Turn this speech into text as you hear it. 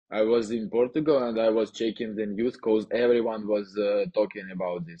I was in Portugal and I was checking the news because everyone was talking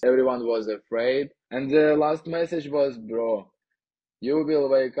about this. Everyone was afraid. And the last message was, bro, you will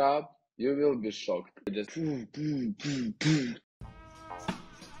wake up, you will be shocked. Just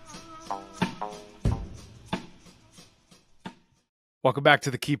Welcome back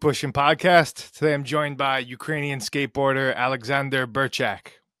to the Keep Pushing podcast. Today I'm joined by Ukrainian skateboarder Aleksandr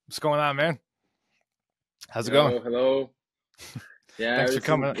Burchak. What's going on, man? How's it going? hello. Yeah, Thanks for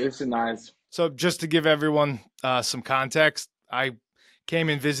coming. everything nice. So just to give everyone some context, I came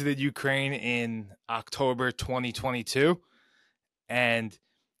and visited Ukraine in October 2022. And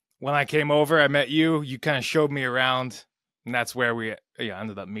when I came over, I met you. You kind of showed me around, and that's where we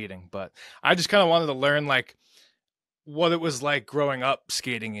ended up meeting. But I just kind of wanted to learn what it was like growing up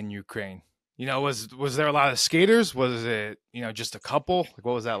skating in Ukraine. You know, was there a lot of skaters? Was it, just a couple? Like,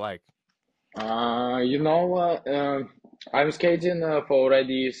 what was that like? I'm skating for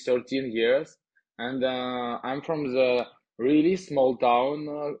already 13 years, and I'm from the really small town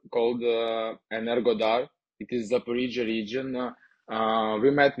called Energodar. It is Zaporizhia region.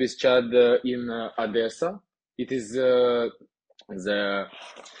 We met with Chad in Odessa. It is the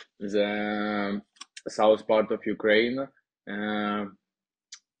south part of Ukraine.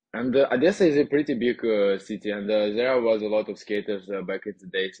 And Odessa is a pretty big city, and there was a lot of skaters back in the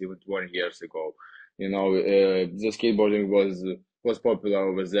days, even 20 years ago. The skateboarding was popular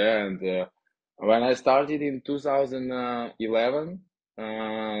over there, and when I started in 2011,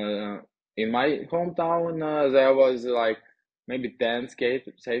 in my hometown, there was like maybe 10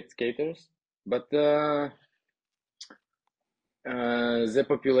 skaters, but the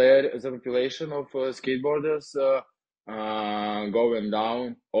population of skateboarders going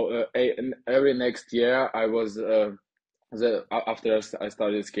down. And every next year, I was after I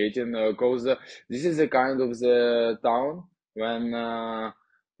started skating, because this is a kind of the town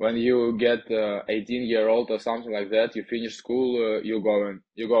when you get 18-year-old or something like that, you finish school, you're going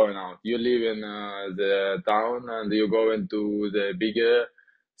out. You live in the town and you go into the bigger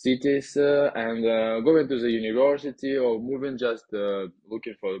cities and going to the university or moving, just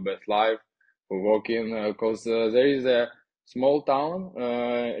looking for the best life, for working, because there is a small town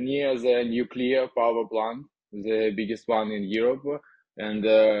near the nuclear power plant, the biggest one in Europe, and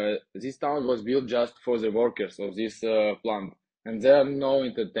this town was built just for the workers of this plant. And there are no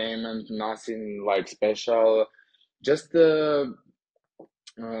entertainment, nothing like special, just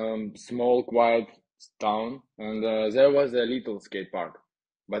small, quiet town, and there was a little skate park,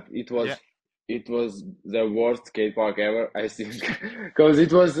 but Yeah. it was the worst skate park ever, I think, because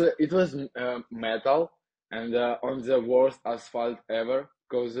it was metal and on the worst asphalt ever.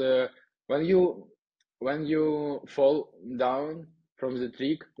 Because when you fall down from the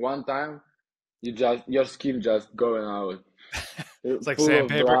trick one time, your skin just going out, It's like full of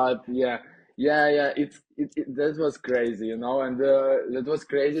sandpaper. blood. Yeah, yeah. That was crazy, and that was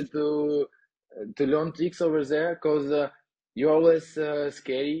crazy to learn tricks over there, because you always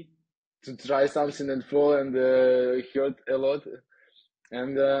scary to try something and fall and hurt a lot,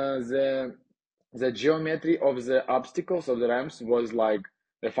 and the geometry of the obstacles of the ramps was like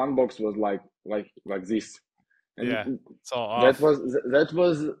the fun box was like this, and Yeah. It's all that off. was that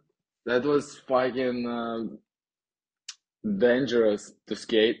was that was fucking dangerous to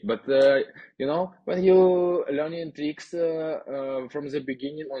skate. But when you learning tricks from the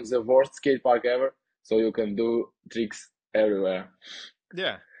beginning on the worst skate park ever, so you can do tricks everywhere.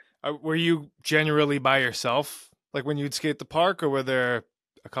 Yeah. Were you generally by yourself, like when you'd skate the park, or were there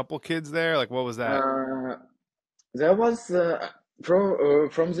a couple kids there? Like, what was that? uh, there was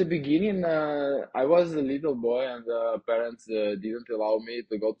from the beginning, I was a little boy, and parents didn't allow me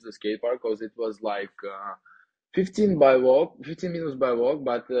to go to the skate park because it was like 15 minutes by walk,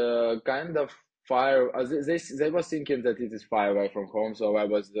 but kind of far. They was thinking that it is far away from home, so I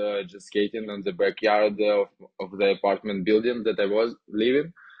was just skating on the backyard of the apartment building that I was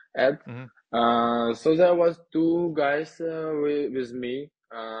living at. Hmm. So there was two guys with me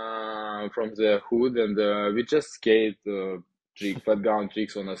from the hood, and we just skate flat ground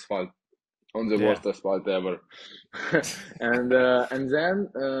tricks on asphalt, on the Yeah. worst asphalt ever. And then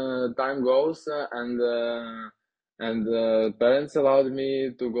time goes, and parents allowed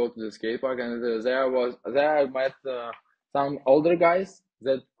me to go to the skate park, and there I met some older guys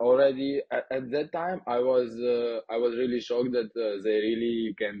that already at that time I was really shocked that they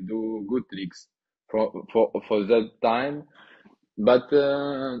really can do good tricks for that time. But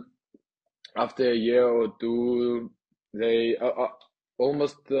after a year or two, they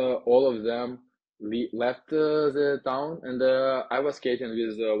almost all of them left the town, and I was skating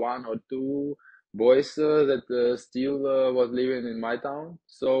with one or two boys that still was living in my town.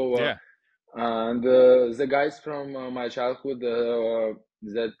 So Yeah. and the guys from my childhood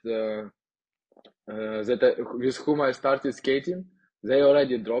with whom I started skating, they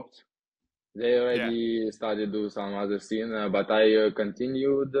already dropped. They Yeah. already started do some other scene, but I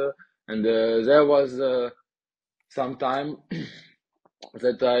continued, and there was some time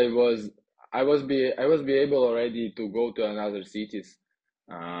that I was be able already to go to another cities,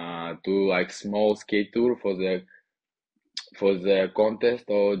 to like small skate tour for the contest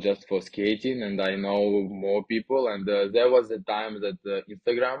or just for skating, and I know more people, and there was a time that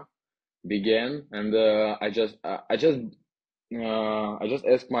Instagram began, and I just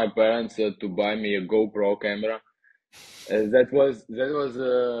asked my parents to buy me a GoPro camera. That was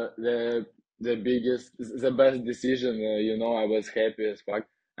the biggest, the best decision. I was happy as fuck,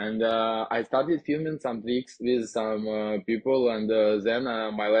 and I started filming some tricks with some people, and then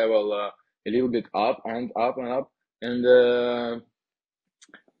my level a little bit up and up and up, and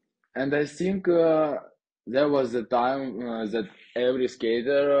I think there was a time that every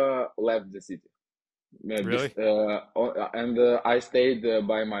skater left the city. Really? And I stayed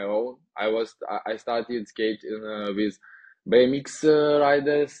by my own. I started skating with BMX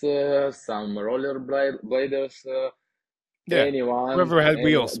riders, some bladers, Yeah. anyone, Whoever had anyone,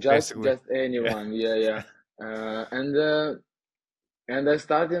 wheels, basically. just Yeah. anyone. Yeah, yeah. And I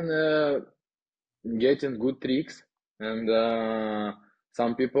started getting good tricks, and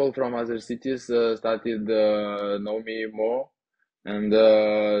some people from other cities started know me more, and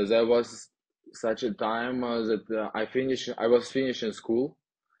there was such a time that I was finishing school,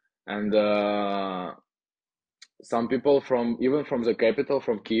 and some people from even from the capital,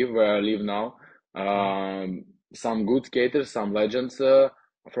 from Kiev, where I live now, Mhm. some good skaters, some legends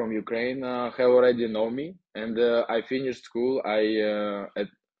from Ukraine have already know me, and I finished school. Uh,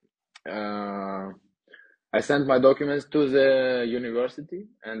 I sent my documents to the university,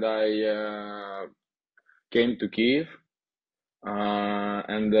 and I came to Kiev,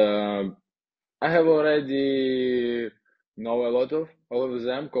 and I have already know a lot of all of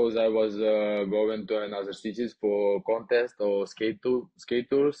them because I was going to another cities for contest or skate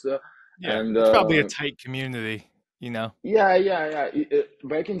tours, Yeah. and It's probably a tight community, you know? yeah, yeah, yeah.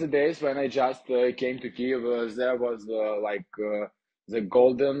 Back in the days when I just came to Kiev, there was the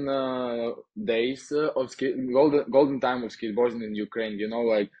golden days of golden time of skateboarding in Ukraine.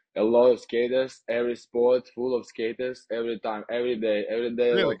 Like a lot of skaters, every sport full of skaters, every time, every day, a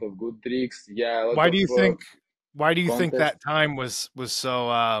lot Really? of good tricks. Yeah, a lot Why of do you think why do you think contests. that time was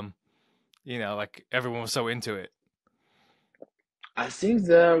so you know, like everyone was so into it? I think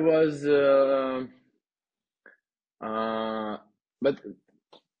there was, uh, but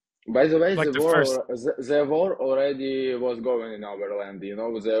by the way, Like the first the war already was going in our land.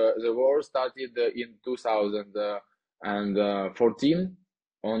 The war started in 2014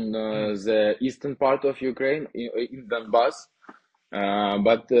 on mm, the eastern part of Ukraine in Donbass.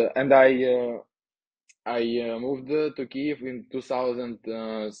 But and I moved to Kiev in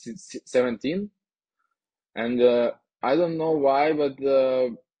 2017, and I don't know why, but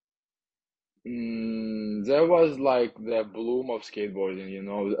there was like the bloom of skateboarding,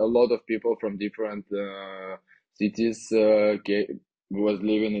 a lot of people from different cities was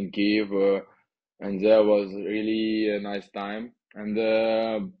living in Kiev, and there was really a nice time. And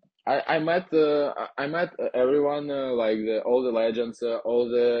I met everyone, like all the legends, all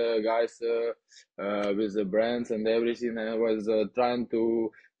the guys with the brands and everything. And I was trying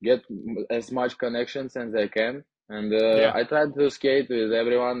to get as much connections as I can, and yeah. I tried to skate with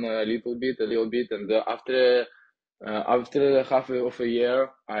everyone a little bit, and after half of a year,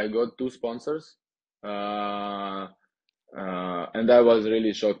 I got two sponsors, uh, and I was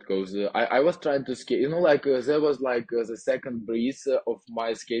really shocked because I was trying to skate. Like there was like the second breeze of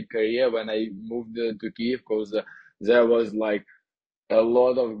my skate career when I moved to Kiev, because there was like a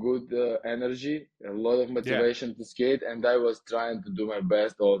lot of good energy, a lot of Yeah. motivation to skate, and I was trying to do my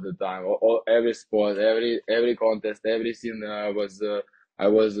best all the time. Every sport, every contest, everything I was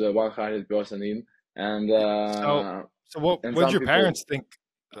 100% in, and So so what did some your people, parents think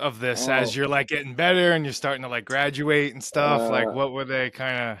of this as oh, you're like getting better and you're starting to like graduate and stuff? Like uh, what were they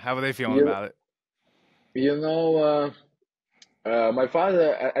kind of how were they feeling you about it? you know. My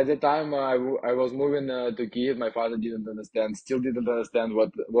father, at the time I was moving to Kiev, my father didn't understand, still didn't understand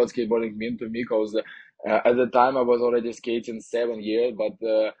what skateboarding meant to me, because at the time I was already skating 7 years, but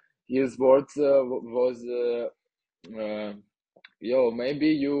his words was, yo, maybe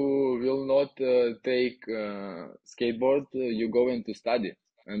you will not take skateboard, you going to study.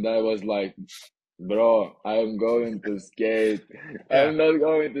 And I was like, Bro, I'm going to skate. Yeah. I'm not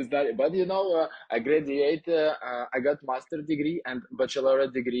going to study. But I graduate. I got master degree and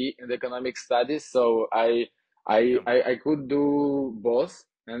bachelorette degree in economic studies. So Damn. I could do both.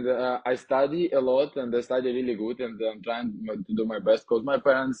 And I study a lot and I study really good. And I'm trying to do my best because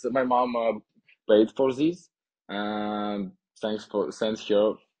my mom paid for this. Thanks her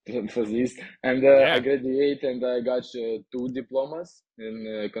for this. And I Yeah. graduate and I got two diplomas in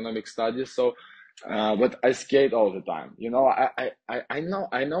economic studies. So but I skate all the time. I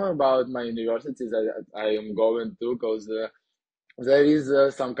know about my universities that I am going to because there is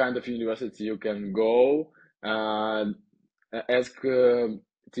some kind of university you can go, uh, ask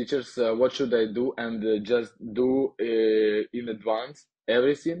teachers what should I do, and just do in advance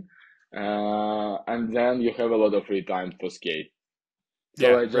everything, and then you have a lot of free time for skate. So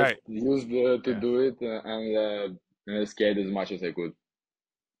Yeah. I just Right. used to Yeah. do it and skate as much as I could.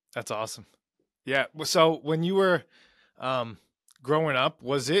 That's awesome. Yeah. So when you were um, growing up,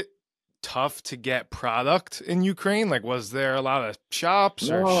 was it tough to get product in Ukraine? Like, was there a lot of shops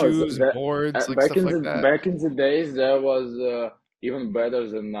or No, shoes and boards, like back stuff in like the that? back in the days there was even better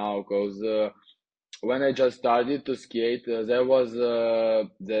than now because when I just started to skate, there was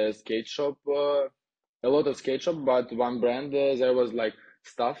the skate shop, a lot of skate shop, but one brand there was like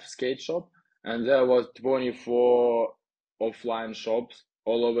Stuff Skate Shop, and there was 24 offline shops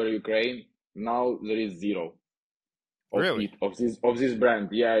all over Ukraine. Now there is zero of Really? it of this brand.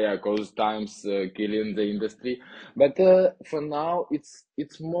 Yeah, cause times killing the industry. But for now,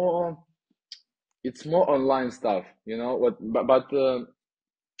 it's more online stuff. You know what? But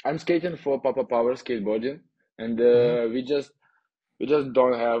I'm skating for Papa Power Skateboarding, and Hmm. we just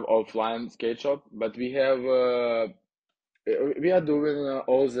don't have offline skate shop, but we are doing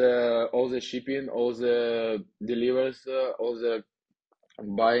all the shipping, all the delivers, all the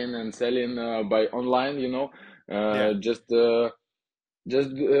buying and selling by online. Yeah. Just doing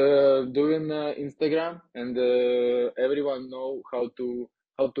Instagram, and everyone know how to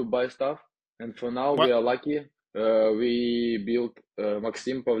buy stuff. And for now, we What? are lucky. We built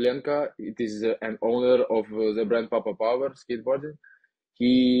Maxim Pavlenka. It is an owner of the brand Papa Power Skateboarding.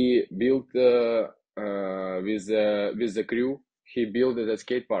 He built with the crew. He built the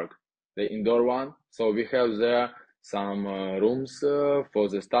skate park, the indoor one. So we have there some rooms for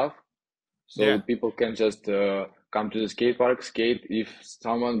the staff, so Yeah. people can just come to the skate park, skate. If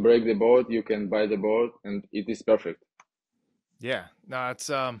someone break the board, you can buy the board, and it is perfect. Yeah. No,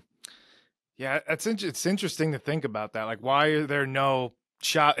 yeah, it's interesting to think about that. Like, why are there no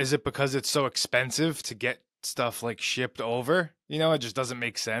shop? Is it because it's so expensive to get stuff like shipped over? It just doesn't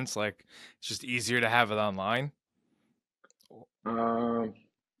make sense. Like, it's just easier to have it online. Um,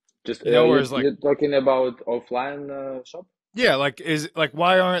 just you Whereas like, you're talking about offline shop. yeah, like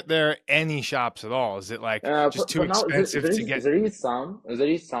why aren't there any shops at all? Is it like just too For now, expensive to get there is some.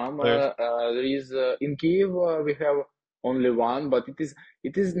 players? There is in Kiev we have only one, but it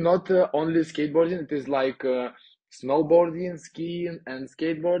is not only skateboarding. It is like snowboarding, skiing, and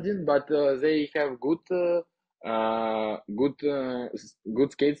skateboarding. But they have good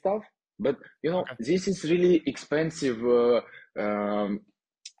skate stuff. But Okay. this is really expensive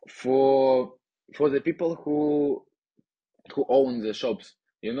for the people who own the shops.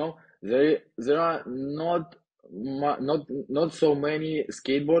 There are not so many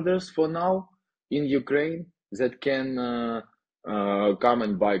skateboarders for now in Ukraine that can come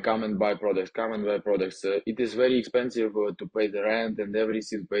and buy products, it is very expensive to pay the rent and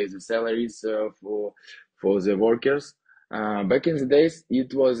everything, pay the salaries for the workers. Back in the days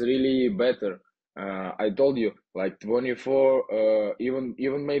it was really better. I told you, like 24, even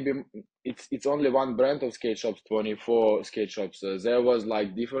maybe it's only one brand of skate shops, 24 skate shops. There was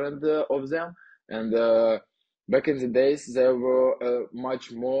like different of them, and back in the days there were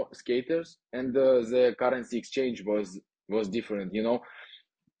much more skaters, and the currency exchange was different.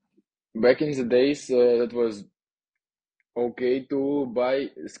 Back in the days that was okay to buy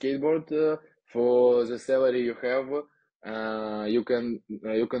skateboard for the salary you have. You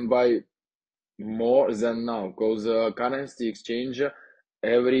can buy more than now because currency exchange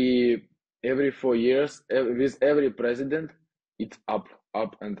every 4 years, with every president, it's up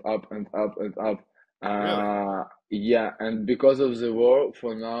and up and up and up. Really? Yeah, and because of the war,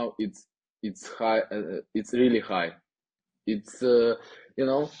 for now it's high. It's really high. It's you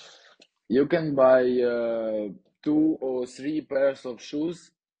know you can buy 2 or 3 pairs of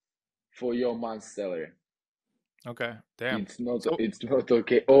shoes for your month's salary. Okay. Damn. It's not So it's not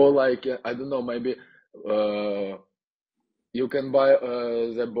okay. Or like I don't know, maybe uh you can buy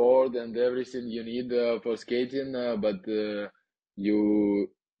the board and everything you need for skating, but you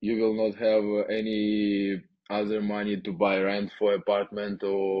you will not have any other money to buy rent for apartment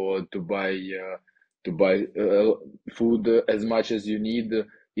or to buy food as much as you need.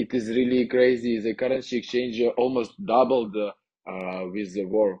 It is really crazy. The currency exchange almost doubled with the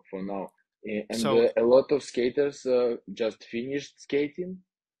war for now. And So a lot of skaters just finished skating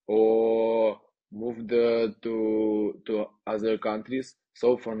or moved to other countries.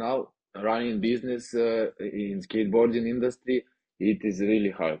 So for now, running business in skateboarding industry, it is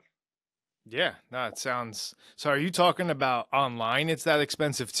really hard. yeah, no, it sounds. So are you talking about online? It's that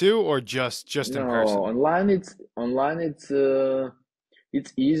expensive too, or just in No, person? online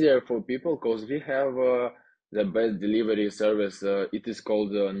it's easier for people because we have the best delivery service. It is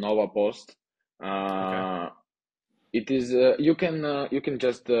called Nova Post. Okay. Uh, it is you can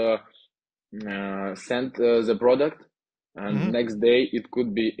just send the product, and Hmm. next day it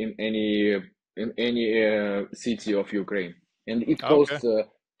could be in any city of Ukraine, and it Okay. costs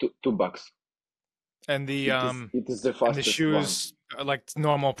 $2. And the It is the and the fastest one. shoes are like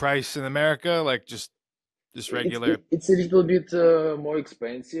normal price in America, like just regular. It's a little bit more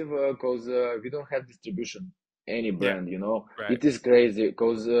expensive because we don't have distribution any Yeah. brand, Right. it is crazy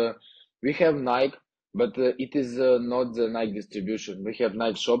because we have Nike, but it is not the Nike distribution. We have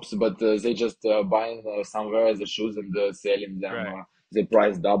Nike shops, but they just buying somewhere the shoes and selling them, Right. the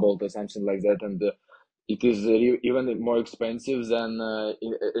price doubled or something like that, and it is even more expensive than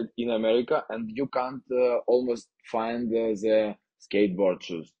in America, and you can't almost find the skateboard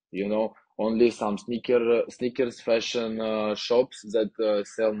shoes, only some sneakers fashion shops that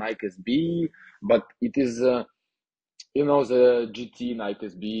sell Nike SB, but it is the GT Nike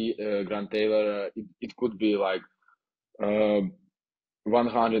SB Grand Taylor. It could be like uh,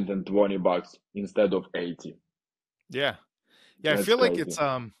 $120 instead of 80. Yeah. Yeah. I That's feel like crazy. it's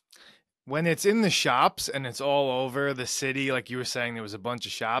when it's in the shops and it's all over the city, like you were saying, there was a bunch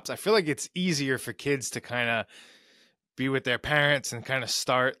of shops. I feel like it's easier for kids to kind of be with their parents and kind of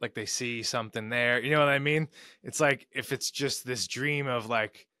start like they see something there. You know what I mean? It's like if it's just this dream of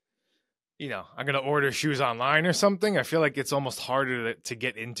like, I'm gonna order shoes online or something. I feel like it's almost harder to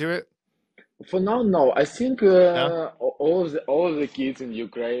get into it. For now, no. I think No? all of the kids in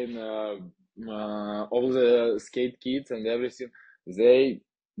Ukraine, all the skate kids and everything, they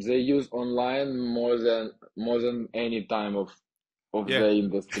they use online more than any time of Yeah. the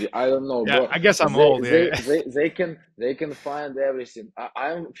industry. I don't know, Yeah. bro. I guess I'm They old. they Yeah. they they can find everything.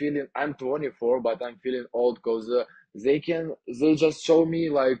 I'm 24, but I'm feeling old because they just show me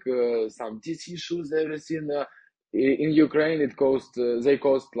like some TC shoes, everything. In Ukraine, they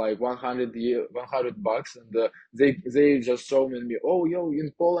cost like 100 bucks, and they just show me, oh yo,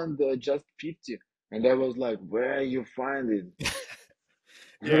 in Poland just 50, and I was like, where you find it?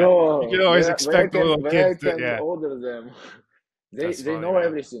 Yeah. You can Bro, always where expect the can little where kids to, can yeah. order them? That's They funny, know man.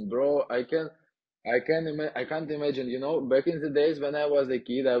 everything, bro. I can't imagine. Back in the days when I was a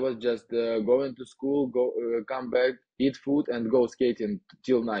kid, I was just going to school, come back, eat food, and go skating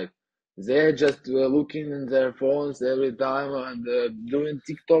till night. They're just looking in their phones every time and doing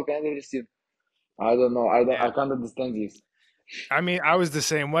TikTok and everything. I don't know. Yeah. I can't understand this. I mean, I was the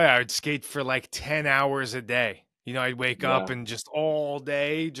same way. I would skate for like 10 hours a day. I'd wake up Yeah, and just all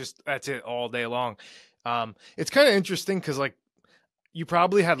day, just that's it all day long. It's kind of interesting because like you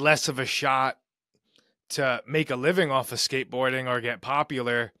probably had less of a shot to make a living off of skateboarding or get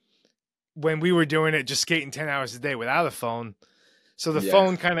popular when we were doing it just skating 10 hours a day without a phone. So the yeah.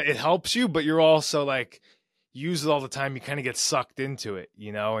 phone kind of it helps you, but you're also like use it all the time, you kind of get sucked into it,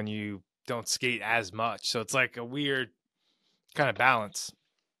 and you don't skate as much. So it's like a weird kind of balance.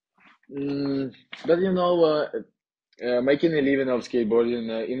 Mm, but making a living of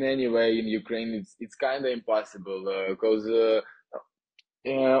skateboarding in any way in Ukraine, it's kind of impossible because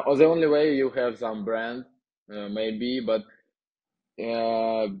the only way you have some brand, maybe, but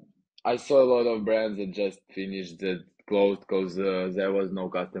uh, I saw a lot of brands that just finished that closed because there was no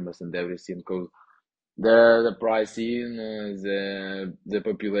customers and everything. Because the pricing, the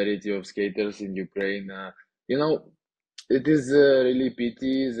popularity of skaters in Ukraine, it is really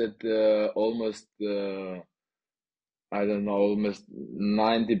pity that almost. I don't know, almost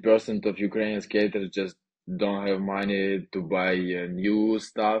 90% of Ukrainian skaters just don't have money to buy new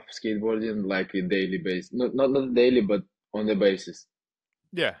stuff skateboarding like a daily basis. Not daily, but on the basis.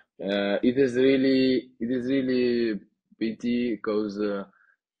 Yeah. It is really pity because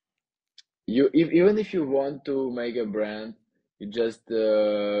even if you want to make a brand, you just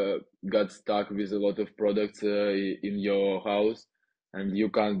got stuck with a lot of products in your house, and you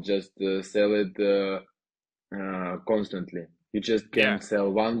can't just sell it constantly. You just Yeah. can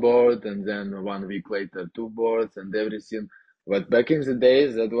sell one board and then 1 week later two boards and everything. But back in the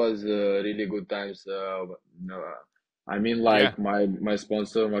days, that was really good times. No, I mean, Yeah, like my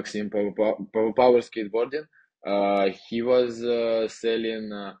sponsor, Maxim Power Skateboarding, he was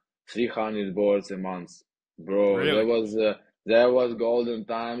selling 300 boards a month. Bro, really. there was golden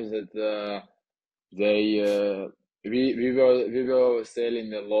times that they we were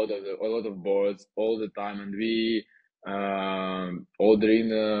selling a lot of boards all the time, and we ordering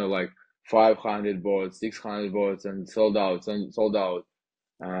like 500 boards, 600 boards, and sold out. And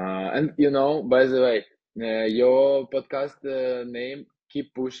by the way, your podcast name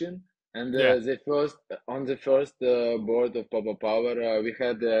keep pushing, and Yeah. the first on the first board of Papa Power, we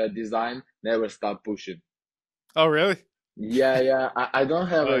had design never stop pushing. Oh, really? Yeah, yeah. I don't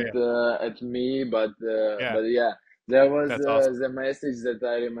have Oh, it yeah. at me, Yeah. but yeah, there was That's awesome. the message that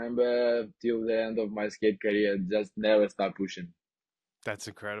I remember till the end of my skate career. Just never stop pushing. That's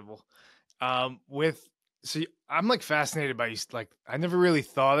incredible. With See, I'm like fascinated by you. Like, I never really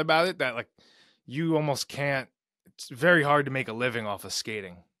thought about it that like you almost can't. It's very hard to make a living off of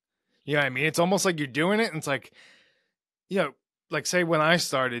skating. You know what I mean? It's almost like you're doing it, and it's like, you know, like say when I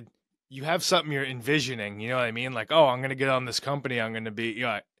started, you have something you're envisioning. You know what I mean? Like, oh, I'm gonna get on this company. I'm gonna be,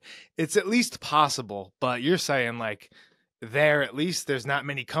 it's at least possible. But you're saying like there at least there's not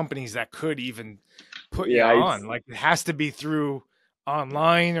many companies that could even put you Yeah, on. Like it has to be through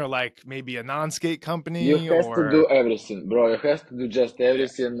online or like maybe a non-skate you company have to do or everything, bro. You have to do just yeah,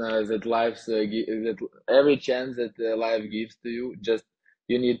 everything that that every chance that life gives to you. Just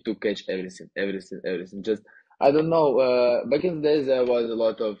you need to catch everything, everything, everything. Just I don't know. Back in the days, there was a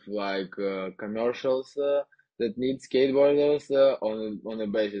lot of like commercials that need skateboarders on a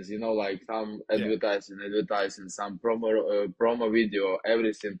basis. Like some yeah, advertising, some promo video,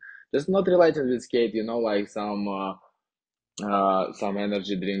 everything. Just not related with skate. Like some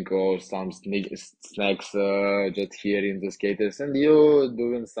energy drink or some snacks just here in the skaters, and you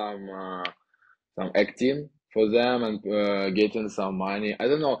doing some acting for them and getting some money. I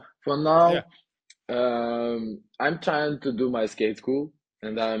don't know. For yeah, now, I'm trying to do my skate school,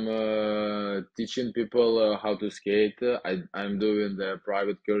 and I'm teaching people how to skate. I'm doing the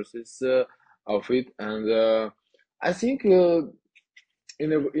private courses of it, and I think in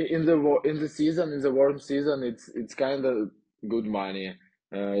the season, in the warm season, it's kind of good money.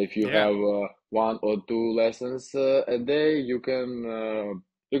 If you yeah, have one or two lessons a day, you can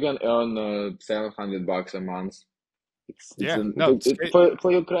earn $700 a month. yeah. No, skate.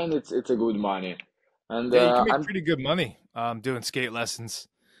 For Ukraine, it's a good money, and Yeah, you can make I'm pretty good money doing skate lessons.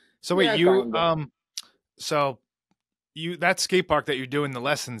 So wait, yeah, you kind of. so you that skate park that you're doing the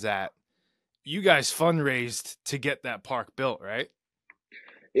lessons at, you guys fundraised to get that park built, right?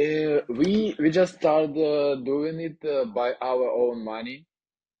 We just started doing it by our own money,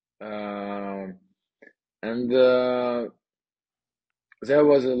 um, and there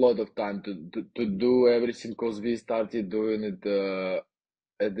was a lot of time to do everything because we started doing it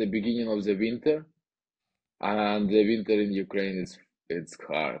at the beginning of the winter, and the winter in Ukraine is it's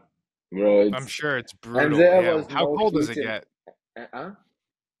hard, bro. I'm sure it's And brutal. there Yeah. was How no cold does it heating. get? Uh-uh.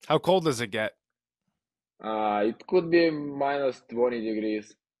 How cold does it get? It could be minus 20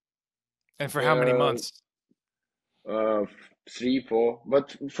 degrees. And for how many Uh, months? 3, 4.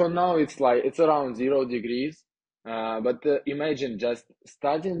 But for now, it's around 0 degrees. But imagine just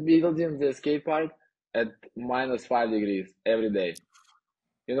starting building the skate park at minus 5 degrees every day.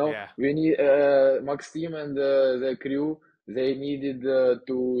 Yeah. We need Maxim and the crew. They needed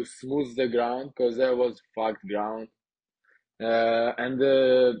to smooth the ground because there was fucked ground, and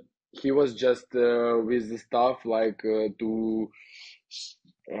he was just with the stuff like to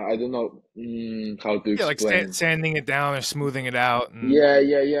I don't know how to Yeah, like explain. sanding it down or smoothing it out and Yeah,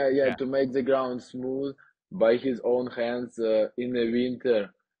 yeah, yeah, yeah. yeah. To make the ground smooth by his own hands in the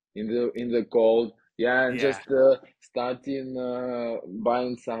winter, in the cold. Yeah, and Yeah. just starting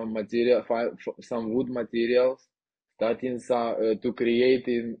buying some material, some wood materials, starting to create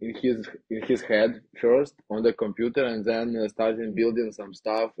in his head first on the computer, and then starting building some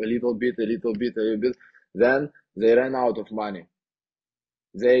stuff a little bit, a little bit, a little bit. Then they ran out of money.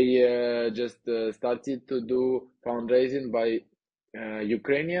 They just started to do fundraising by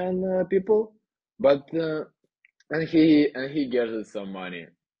Ukrainian people, but and he gathered some money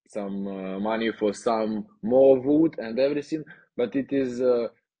for some more wood and everything. But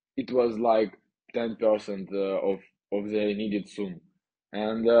it was like 10% of the needed sum,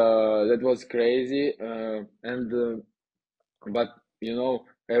 and that was crazy. And but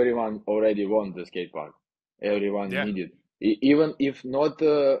everyone already won the skate park. Everyone Yeah. needed, even if not.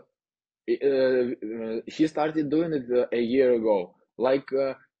 He started doing it a year ago, like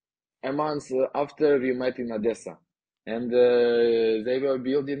a month after we met in Odessa. and they were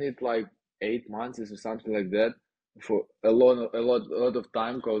building it like 8 months or something like that for a lot of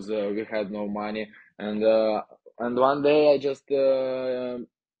time because we had no money, and one day I just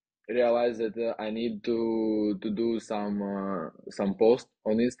realized that I need to do some post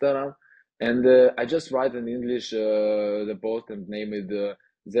on Instagram, and I just write in English the post and name it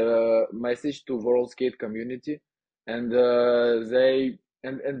the message to World Skate Community, and they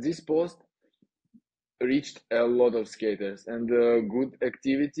and this post reached a lot of skaters and good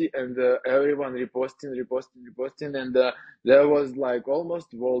activity, and everyone reposting, and there was like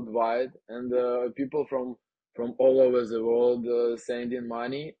almost worldwide, and people from all over the world sending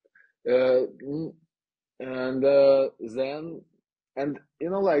money, uh, and then and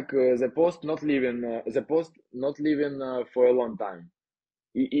like the post not living for a long time,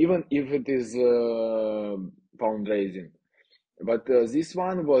 even if it is fundraising, but this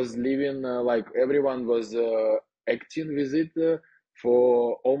one was living like everyone was acting with it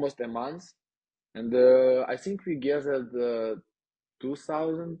for almost a month, and I think we gathered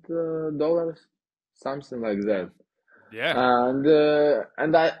 $2,000, something like that. Damn. Yeah.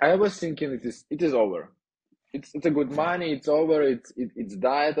 And I was thinking it is over. It's a good money. It's over. It's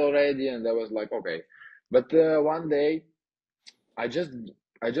died already. And I was like, okay. But one day I just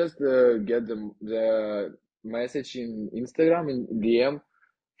I just get the message in Instagram in DM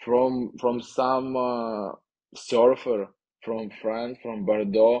from some surfer from France, from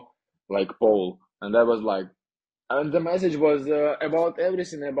Bordeaux, like Paul, and I was like, and the message was about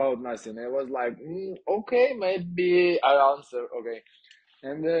everything, about nothing. I was like, okay, maybe I answer, okay,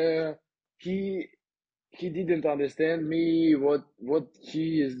 and he he didn't understand me what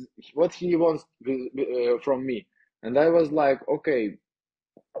he wants from me, and I was like, okay,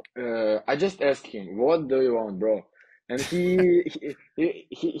 I just asked him, "What do you want, bro?" And he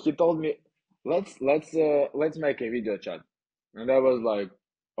told me, let's make a video chat." And I was like,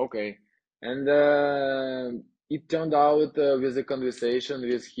 "Okay." And it turned out with a conversation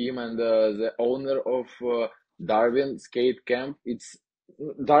with him and the owner of Darwin Skate Camp. It's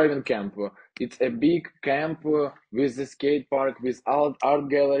Darwin Camp. It's a big camp with a skate park, with art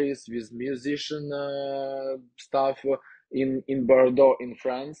galleries, with musician stuff in Bordeaux in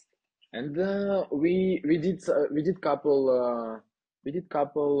France, and we did couple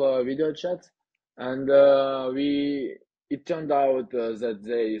video chats, and we it turned out that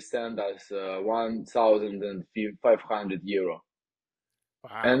they sent us 1,500 euro,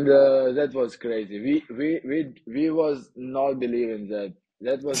 Wow. and that was crazy. We was not believing that.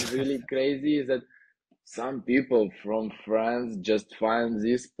 That was really crazy that some people from France just find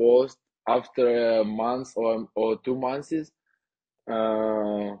this post after a month or 2 months,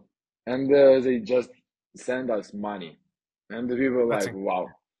 uh, and they just send us money, and we were That's like, wow.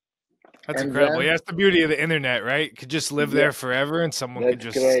 That's And incredible. then Yeah, that's the beauty of the internet, right? Could just live yeah, there forever and someone could that's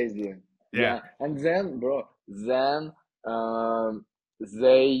just crazy. yeah. Yeah, and then, bro, then um,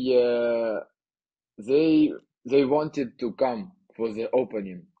 they they they wanted to come for the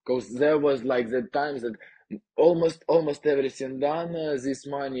opening because there was like the times that almost everything done. This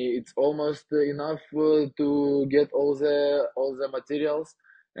money it's almost enough to get all the materials,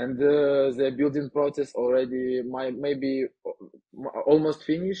 and the building process already maybe almost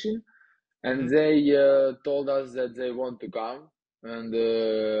finishing, and Mhm. they told us that they want to come and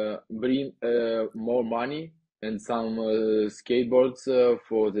bring more money and some skateboards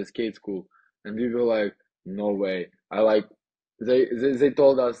for the skate school, and we were like, no way. They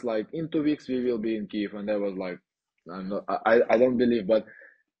told us like in 2 weeks we will be in Kiev, and I was like, I don't believe. But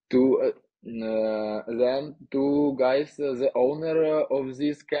then two guys, the owner of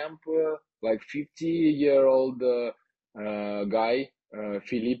this camp, like 50-year-old guy,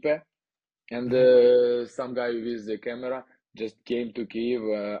 Felipe, and Mhm. some guy with the camera just came to Kiev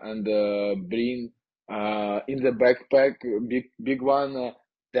and bring in the backpack, big one,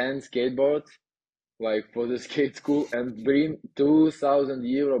 10 skateboards like for the skate school, and bring 2,000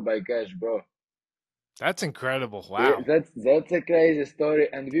 euro by cash, bro. That's incredible. Wow. That's a crazy story,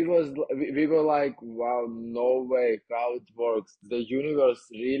 and we were like, wow, no way, how it works. The universe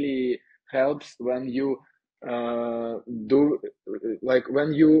really helps when you do like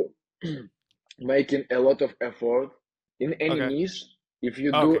when you making a lot of effort in any Okay. niche. If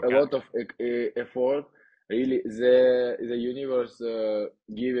you do Okay, a got lot it. of effort, really the universe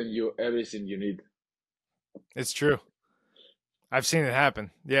giving you everything you need. It's true. I've seen it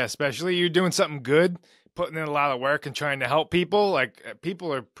happen. Yeah, especially you're doing something good, putting in a lot of work and trying to help people. Like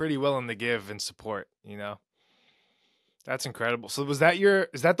people are pretty willing to give and support, you know. That's incredible. So is that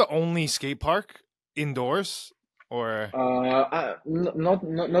the only skate park indoors or Not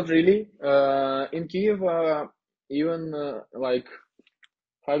really. In Kiev, even like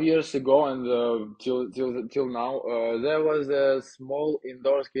 5 years ago and till now, there was a small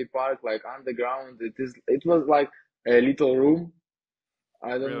indoor skate park like underground. It was like a little room.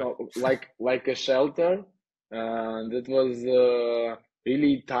 I don't Really? know, like a shelter, and it was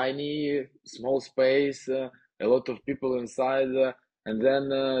really tiny, small space, a lot of people inside, and then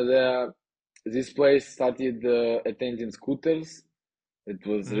this place started attending scooters. It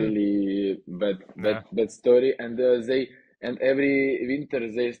was Mm, really yeah. bad story, and and every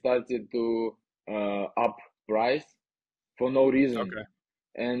winter they started to up price for no reason, Okay.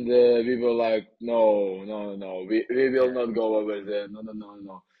 and we were like, no, no, no, we will Yeah. not go over there, no, no, no,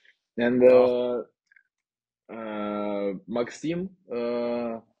 no. And Oh, Maxim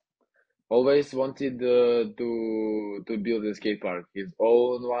always wanted to build a skate park, his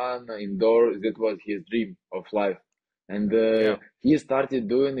own one indoor. That was his dream of life, and yeah. he started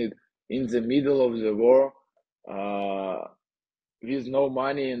doing it in the middle of the war, uh, with no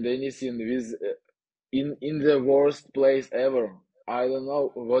money and anything, with in the worst place ever. I don't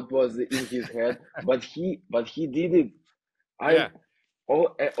know what was in his head, but he did it. I Yeah.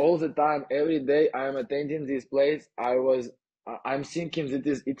 all the time, every day I'm attending this place. I'm thinking that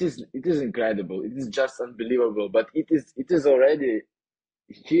it is incredible. It is just unbelievable. But it is already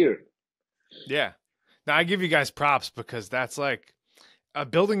here. Yeah. Now I give you guys props because that's like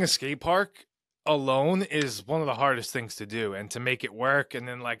building a skate park alone is one of the hardest things to do, and to make it work, and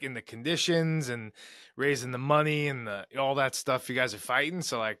then like in the conditions and raising the money and all that stuff you guys are fighting.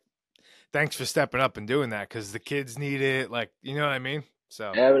 So like, thanks for stepping up and doing that because the kids need it. Like, you know what I mean?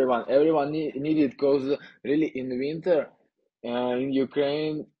 So Everyone need it because really in winter, in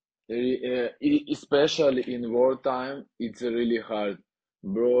Ukraine, especially in wartime, it's really hard,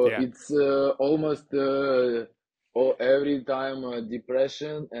 bro. yeah, It's almost every time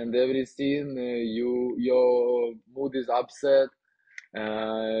depression and everything. Your mood is upset.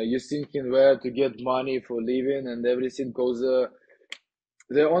 You're thinking where to get money for living and everything. Cause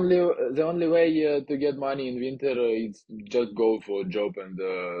the only way to get money in winter is just go for a job and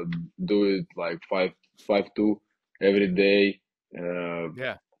do it like five two every day. Uh,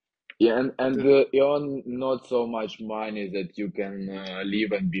 yeah, yeah, and th- you earn not so much money that you can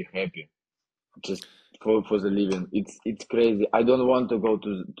live and be happy just for the living. It's crazy. I don't want to go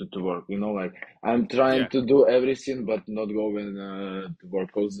to work. You know, like I'm trying yeah, to do everything but not going to work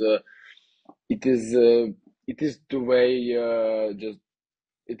because it is it is the way just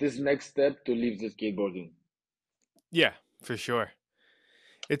it is next step to leave the skateboarding. yeah, for sure.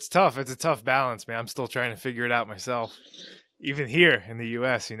 It's tough. It's a tough balance, man. I'm still trying to figure it out myself. Even here in the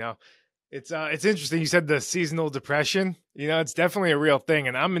US, it's interesting. You said the seasonal depression. It's definitely a real thing.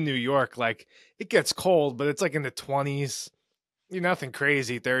 And I'm in New York. Like, it gets cold, but it's like in the 20s. Nothing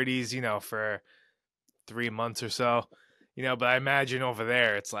crazy, 30s. For 3 months or so. But I imagine over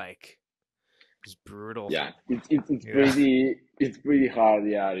there it's like just brutal. Yeah, Yeah, it's pretty hard.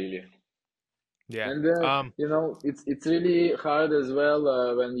 Yeah, really. yeah, And it's really hard as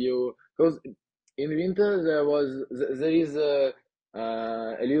well when you because in winter there is a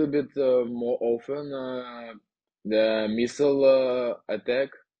little bit more often the missile attack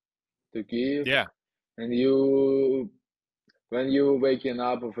to Kiev, yeah. and you when you waking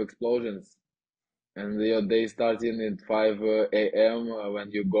up of explosions and your day starting at 5 a.m.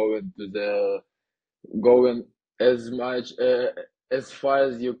 When you go into the going as much as far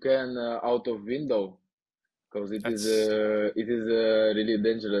as you can out of window because That's it is really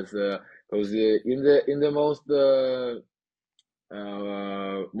dangerous because in the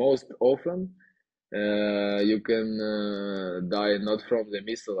most often you can die not from the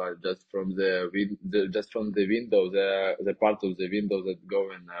missile just from just from the window the part of the window that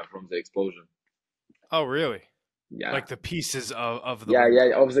going from the explosion. oh really? Yeah, Like the pieces of the yeah, window.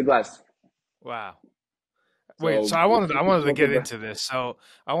 yeah, of the glass. Wow. Wait, so So I wanted it's to not a get bad. into this. So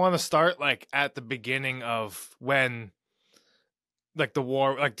I want to start like at the beginning of when like the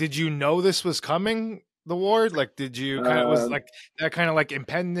war. Like, did you know this was coming? The war? Like, did you kind of was Um, like that kind of like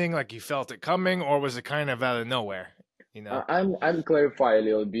impending? Like you felt it coming, or was it kind of out of nowhere? You know? I'm clarify a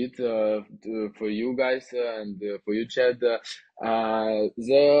little bit for you guys and for you, Chad.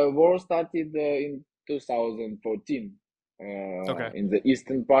 The war started in 2014 Okay. in the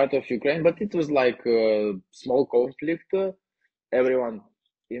eastern part of Ukraine, but it was like a small conflict. Everyone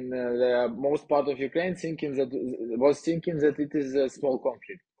in the most part of Ukraine thinking that it is a small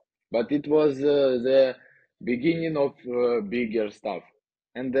conflict, but it was the beginning of bigger stuff.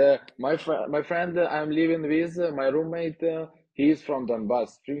 And my friend I'm living with, my roommate, he is from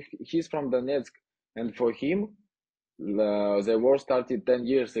Donbass. He's from Donetsk, and for him, the war started 10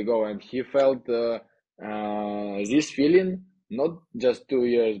 years ago, and he felt this feeling not just 2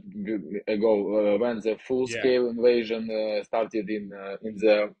 years ago when the full Yeah. scale invasion started in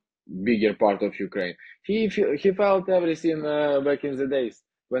the bigger part of Ukraine. He felt everything back in the days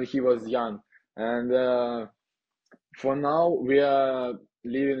when he was young, and for now we are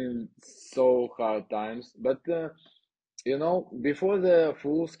living in so hard times. But before the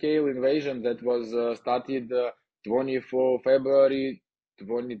full scale invasion that was started 24 February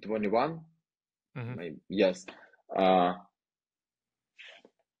 2021, Hmm. maybe, yes, uh,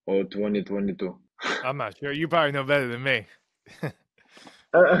 or 2022. I'm not sure. You probably know better than me.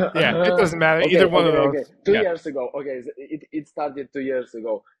 Yeah, it doesn't matter. Either Okay, one of okay. those. Two Yeah. years ago. Okay, it started 2 years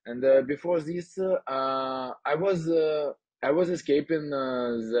ago, and before this, I was escaping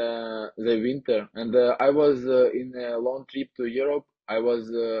the winter, and I was in a long trip to Europe. I was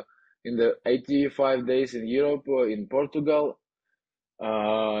in the 85 days in Europe, in Portugal.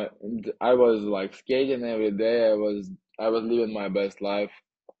 And I was like skating every day. I was living my best life,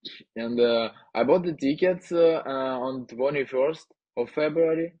 and I bought the tickets on 21st of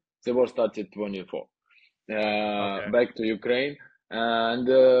February. The war started 24. Okay. Back to Ukraine, and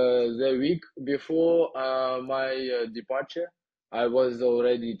the week before my departure, I was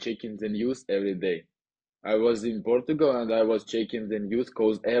already checking the news every day. I was in Portugal and I was checking the news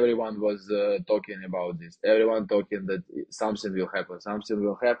because everyone was talking about this. Everyone talking that something will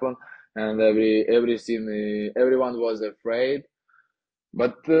happen, and everything, everyone was afraid.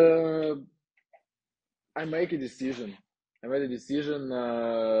 But I make a decision. I made a decision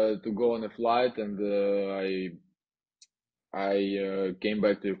to go on a flight, and I came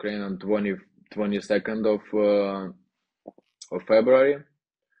back to Ukraine on 22nd of February,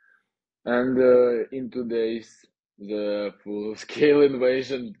 and in 2 days the full scale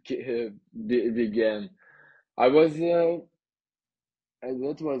invasion began. I was that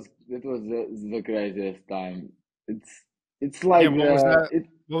was the craziest time. It's it's Yeah. like What was the that? it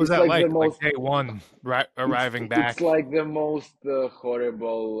What was it's that like the like? Like most day one, right? Arriving it's back. like the most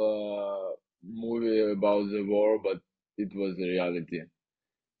horrible movie about the war, but it was a reality.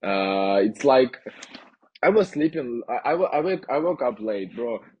 It's like I was sleeping. I woke up late,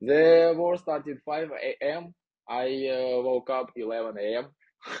 bro. The war started 5 a.m. I woke up 11 a.m.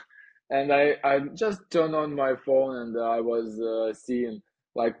 and I just turned on my phone, and I was seeing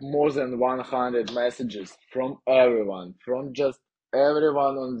like more than 100 messages from everyone, from just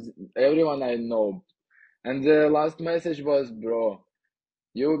everyone I know. And the last message was, bro,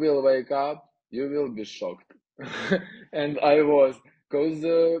 you will wake up, you will be shocked. And I was, because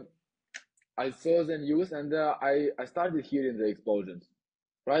I saw the news, and I started hearing the explosions,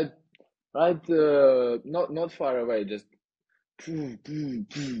 right, right, not far away, just poof, poof,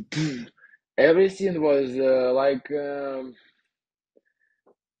 poof, poof. Everything was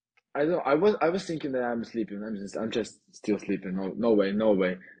I don't know, I was thinking that I'm sleeping. I'm just still sleeping. No, no way, no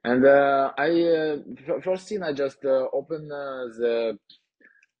way. And first thing I just opened the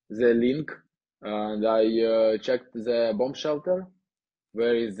link, and I checked the bomb shelter,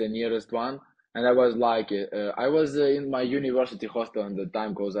 where is the nearest one. And I was like, I was in my university hostel at the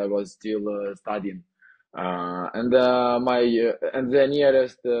time because I was still studying, and the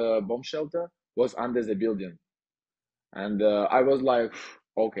nearest bomb shelter was under the building. And I was like,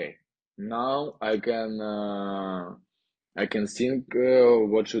 okay, now I can think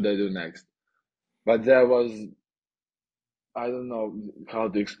what should I do next. But there was, I don't know how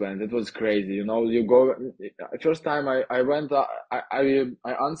to explain. It was crazy. You go first time I went. I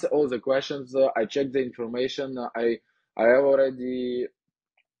answer all the questions. I checked the information. I have already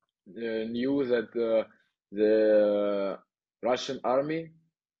knew that the Russian army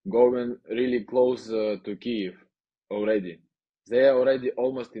going really close to Kiev already. They are already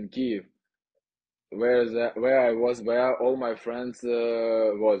almost in Kiev, where all my friends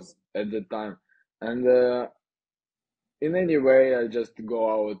was at the time, and. In any way, I just go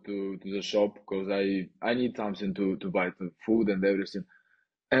out to the shop because I need something to buy the food and everything.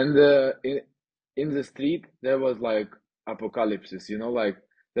 And in the street there was like apocalypse, like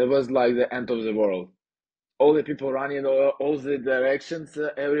there was like the end of the world. All the people running all the directions,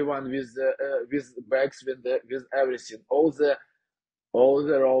 everyone with bags, with everything, all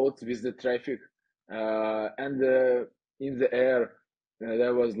the roads with the traffic, and in the air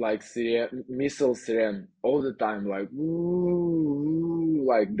there was like missile siren all the time, like ooh,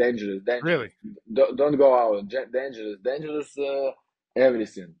 like dangerous, dangerous. Really? Don't go out, dangerous, dangerous,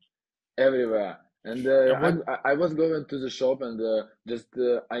 everything, everywhere. And And what? I was going to the shop, and just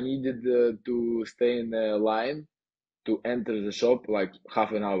I needed to stay in the line to enter the shop like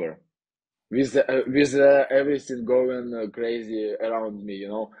half an hour. with everything going crazy around me,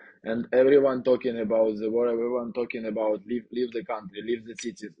 and everyone talking about the war, everyone talking about leave the country, leave the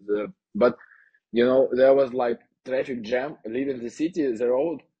city. But there was like traffic jam. Leaving the city, the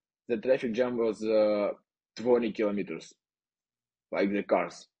road, the traffic jam was 20 kilometers, like the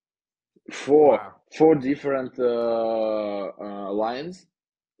cars. Four Wow. four different lines,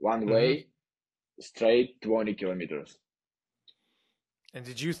 one Hmm. way, straight 20 kilometers. And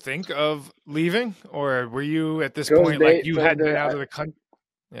did you think of leaving, or were you at this First point like day, you first had day, been out of the country?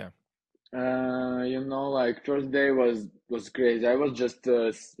 Yeah. like first day was crazy. I was just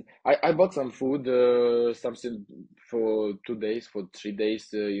I bought some food, something for 2 days, for 3 days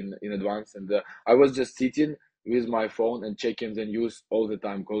in advance, and I was just sitting with my phone and checking the news all the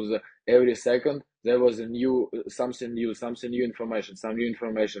time because every second there was a new something new information, some new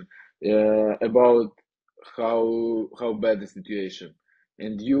information about how bad the situation,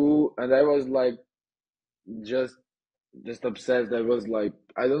 and I was like just just obsessed. I was like,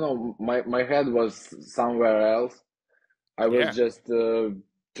 I don't know, my head was somewhere else. I was Yeah. just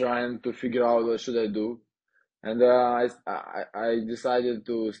trying to figure out what should I do, and I decided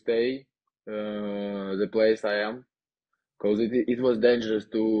to stay the place I am because it was dangerous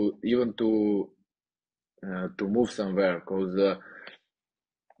to even to move somewhere because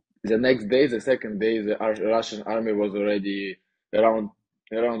the next day, the second day, the Russian army was already around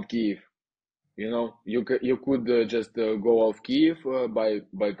Kiev. You could just go off Kiev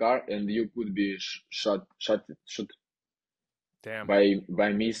by car, and you could be shot Damn. by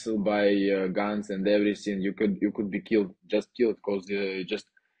missile, by guns and everything. You could be killed, just killed, because just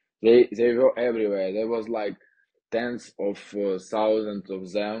they were everywhere. There was like tens of thousands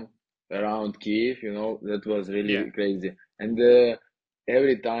of them around Kiev. That was Yeah. really crazy. And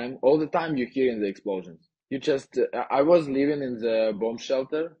every time, all the time, you hearing the explosions. You just I was living in the bomb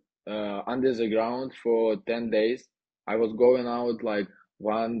shelter under the ground for 10 days. I was going out like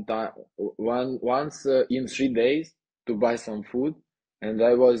once in 3 days to buy some food, and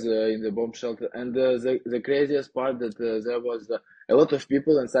I was in the bomb shelter. And the craziest part that there was a lot of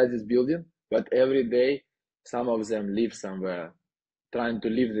people inside this building, but every day some of them live somewhere, trying to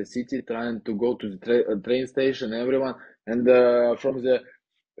leave the city, trying to go to the train station. Everyone, and from the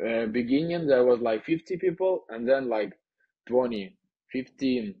beginning there was like 50 people, and then like 20,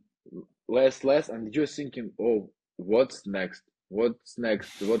 15, less, and you're thinking, oh, what's next? What's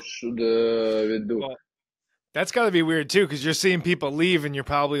next? What should we do? Well, that's got to be weird too, because you're seeing people leave, and you're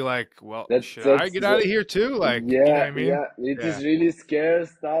probably like, "Well, That's should I that's get out the of here too?" Like, you know Yeah, what I mean? yeah. It Yeah. is really scary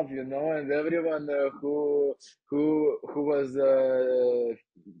stuff, and everyone who was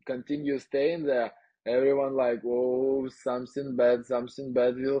continue staying there, everyone like, oh, something bad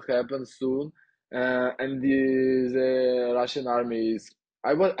will happen soon, and the Russian army is.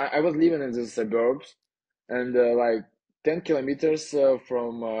 I was living in the suburbs, and like 10 kilometers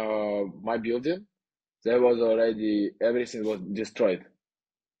from my building, there was already everything was destroyed.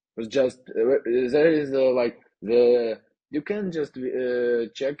 Was just there is like the you can just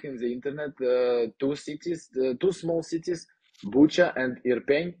check in the internet two small cities, Bucha and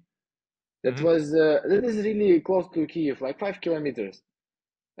Irpin. Hmm. That is really close to Kiev, like 5 kilometers.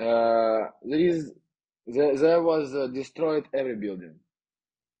 There was destroyed every building,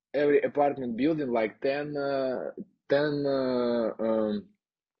 every apartment building, like 10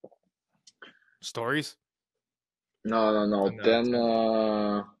 Stories. no, no, Oh, no, no, 10 10.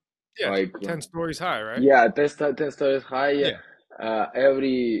 Yeah, like 10 stories high, right? yeah, 10 stories high. Yeah.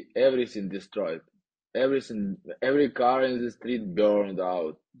 Everything destroyed. Everything, every car in the street burned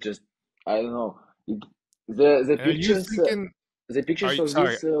out. Just I don't know. It, the And are you pictures, thinking? the Are pictures you of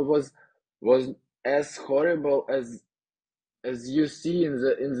sorry? this was as horrible as you see in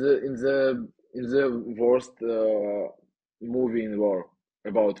the worst movie in war,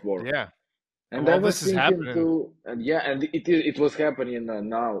 about war. Yeah. And I Well, was this is thinking happening. to, and yeah, and it was happening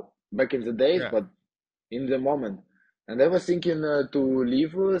now, back in the days, Yeah. but in the moment. And I was thinking to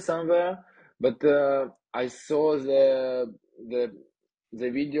live somewhere, but I saw the the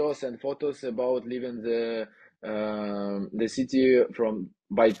videos and photos about leaving the city from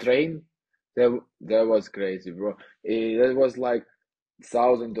by train. That was crazy, bro. That was like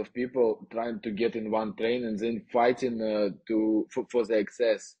thousands of people trying to get in one train and then fighting for the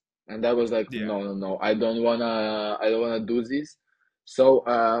access. And I was like, Yeah. no, no, no, I don't wanna do this. So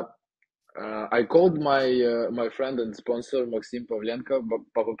I called my friend and sponsor Maxim Pavlenko,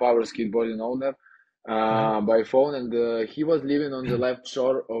 Papa Power skateboarding owner, Hmm. by phone, and he was living on the left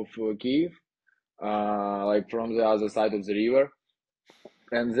shore of Kiev, like from the other side of the river,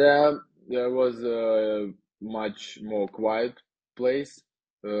 and there was a much more quiet place.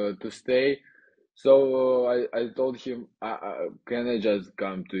 to stay. So I told him, can I just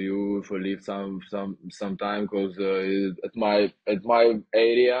come to you for leave some time because at my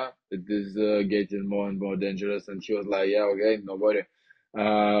area it is getting more and more dangerous. And he was like, yeah, okay, no worry,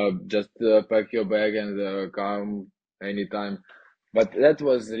 just pack your bag and come anytime. But that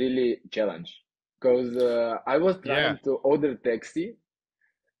was really challenge because I was Yeah. trying to order taxi,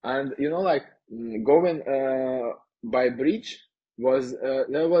 and like, going by bridge was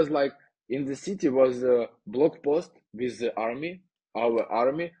there was like, in the city was a block post with the army, our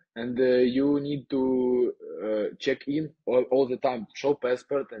army, and you need to check in all the time, show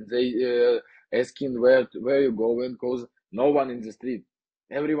passport, and they asking where you going, because no one in the street,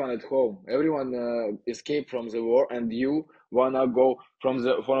 everyone at home, everyone escaped from the war, and you wanna go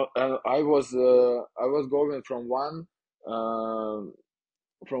I was going from one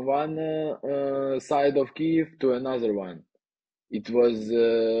side of Kiev to another one. It was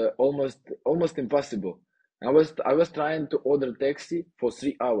almost impossible. I was trying to order taxi for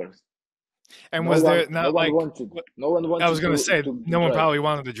 3 hours. And No was one there no not one like, wanted no one I was wanted gonna to say, to no one drive. probably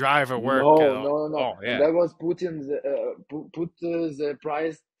wanted to drive or work at No, all. no, no, no. Oh And yeah. I was putting the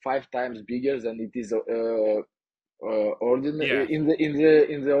price 5 times bigger than it is Yeah. ordinary in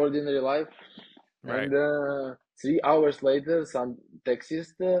the ordinary life. Right. And 3 hours later, some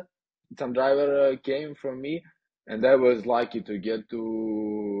driver came from me, and I was lucky to get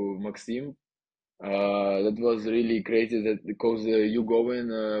to Maxim. That was really crazy, that because you go in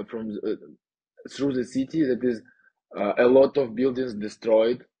through the city, that is a lot of buildings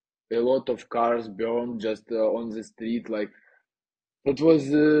destroyed, a lot of cars burned just on the street. Like, it was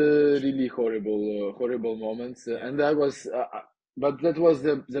really horrible moments, Yeah. and but that was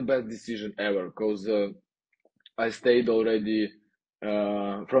the best decision ever, because I stayed already.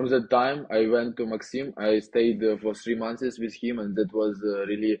 From that time, I went to Maxim. I stayed for 3 months with him, and that was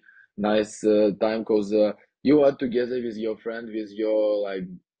really nice time, because you are together with your friend, with your like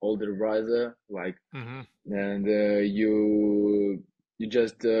older brother, like, Hmm. and you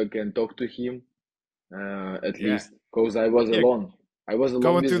just can talk to him at Yeah. least, because I was Yeah. alone. I was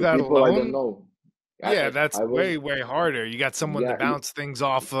alone Going with through the that people I don't alone. know. I Yeah, I, that's I was, way harder. You got someone to yeah, bounce things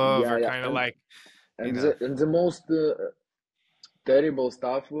off of, yeah, or yeah, kind of and like, you and know. the most terrible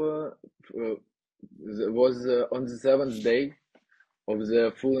stuff was on the seventh day of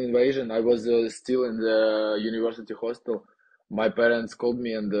the full invasion. I was still in the university hostel. My parents called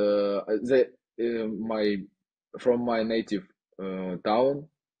me, and they my from my native town,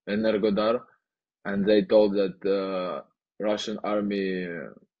 Energodar, and they told that Russian army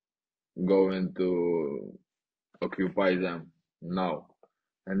going to occupy them now,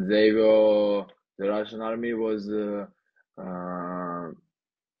 and the Russian army was uh,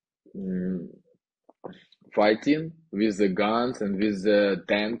 mm, fighting with the guns and with the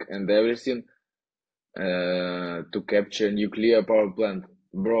tank and everything to capture nuclear power plant.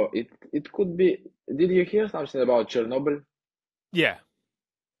 Bro, it could be. Did you hear something about Chernobyl? Yeah.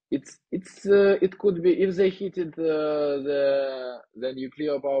 It could be if they hit it the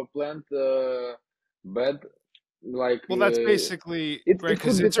nuclear power plant bad, like Well, that's basically right, it because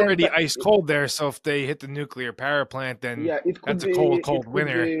could be it's 10 already times. ice cold there. So if they hit the nuclear power plant, then Yeah, it could that's a be cold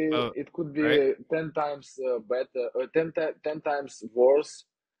winter. it could Right? be 10 times better, or 10 times worse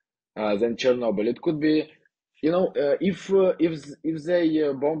than Chernobyl. It could be, if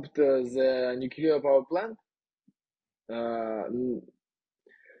they bombed the nuclear power plant,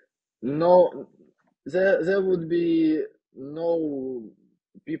 no, there would be no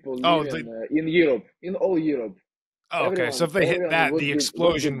people Oh, living in Europe, in all Europe. okay. So if they hit Everyone that, the would be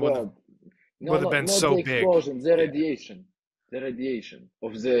explosion would have burned. No, no, been not the so big. explosion, Yeah. the radiation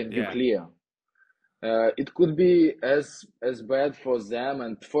of the Yeah. nuclear. It could be as bad for them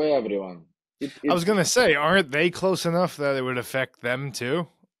and for everyone. I It was gonna say, aren't they close enough that it would affect them too?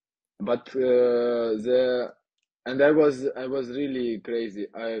 But the and I was really crazy.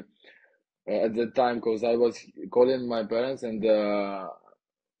 At the time, because I was calling my parents, and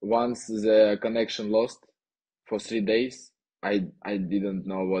once the connection lost for 3 days, I didn't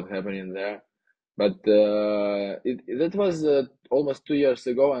know what happened in there. But that was almost 2 years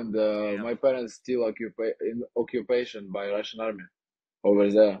ago, and Damn. my parents still in occupation by Russian army over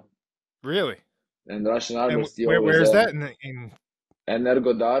there, Really? and Russian army And still over where is there. that in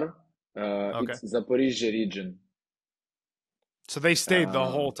Energodar, okay. it's Zaporizhia region. So they stayed the Uh,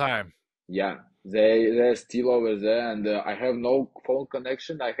 whole time. yeah, they're still over there, and I have no phone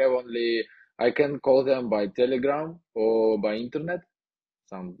connection. I can call them by Telegram or by internet,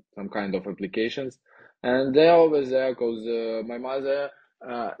 some kind of applications, and they're over there because my mother,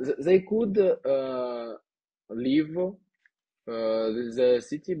 they could leave the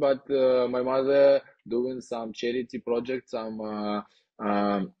city, but my mother doing some charity project, some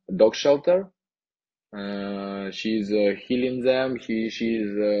dog shelter. She's healing them. She's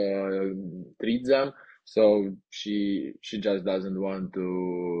treat them. So she just doesn't want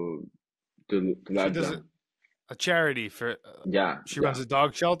to She let does them. a charity for. Yeah, She runs yeah, a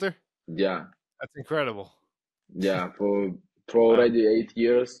dog shelter. yeah, That's incredible. yeah. For Wow. already 8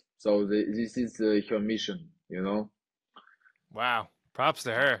 years. So this is her mission. You know. Wow. Props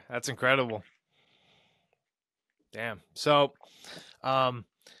to her. That's incredible. Damn. So,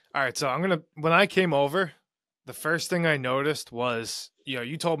 all right. So I'm gonna. When I came over, the first thing I noticed was,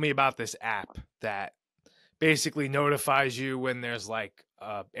 you told me about this app that basically notifies you when there's like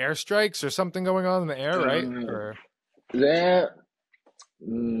airstrikes or something going on in the air, right? Uh, Or the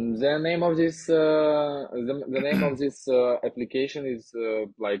the name of this the name of this application is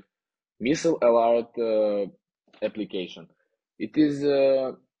like missile alert application. It is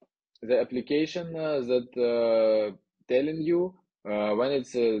the application that telling you when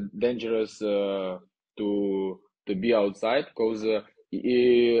it's dangerous to be outside, because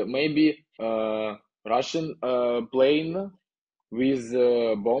maybe Russian plane with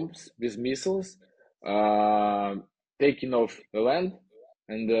bombs, with missiles, uh, taking off the land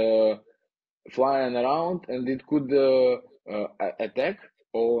and flying around, and it could attack,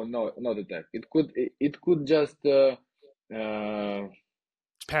 or no, not attack. It could just uh,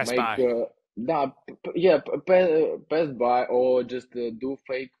 pass make by. nah, yeah, pass by, or just do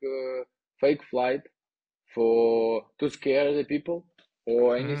fake flight for to scare the people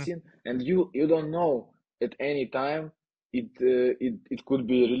or Hmm. anything, and you don't know at any time. It could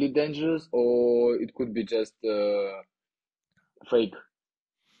be really dangerous, or it could be just fake.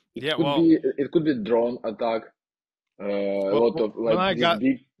 Yeah. Well, It could be drone attack. A lot of when like I these got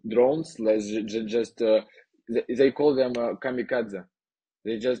big drones, let's just they call them kamikaze.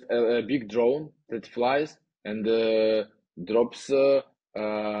 They just a big drone that flies and drops to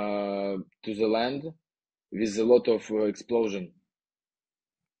the land with a lot of explosion.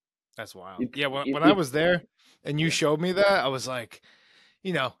 That's wild. It Yeah. When I it was there and you yeah. showed me that, I was like,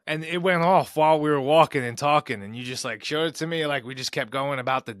 and it went off while we were walking and talking, and you just like showed it to me, like we just kept going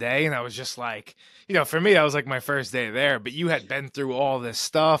about the day, and I was just like, for me, that was like my first day there, but you had been through all this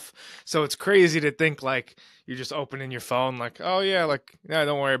stuff, so it's crazy to think like you're just opening your phone, like, oh yeah, like yeah,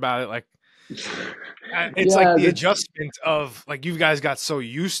 don't worry about it, like it's like Yeah, the that's adjustment of like you guys got so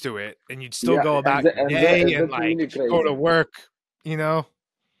used to it, and you'd still yeah, go and about your day and and that's like really go to crazy. work, you know.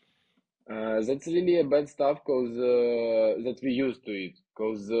 That's really a bad stuff, because that we used to it,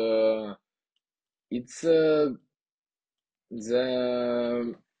 because it's the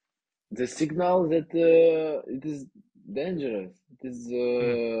the signal that it is dangerous. It is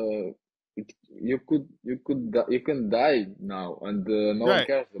Mm, you can die now, and no one right,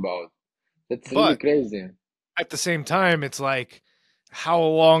 cares about. That's really but crazy. at the same time, it's like, how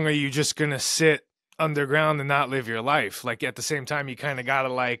long are you just gonna sit underground and not live your life? Like at the same time, you kind of gotta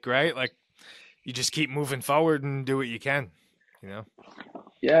like, right? Like you just keep moving forward and do what you can, you know?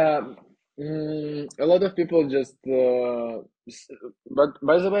 Yeah, a lot of people just, but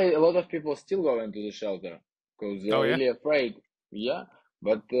by the way, a lot of people still go into the shelter because Oh they're yeah, really afraid. Yeah,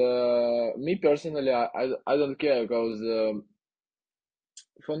 but me personally, I don't care, because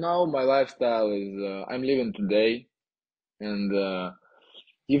for now my lifestyle is I'm living today, and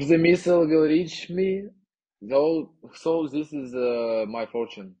if the missile will reach me, so this is my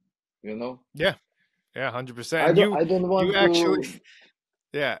fortune, you know. yeah, yeah, 100%. And you, I don't you want actually,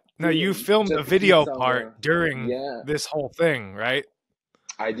 yeah, no, you to filmed a just hit video part somewhere. during Yeah. this whole thing, right?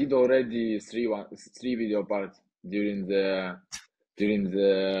 I did already three video parts during the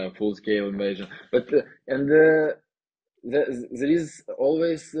full scale invasion, but and there is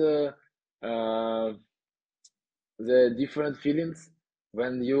always uh, the different feelings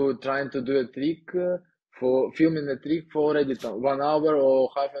when you trying to do a trick, for filming a trick for already 1 hour or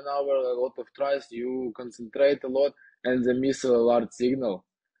half an hour, a lot of tries, you concentrate a lot, and the missile alert signal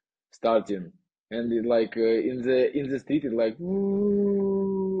starting, and it like in the street it like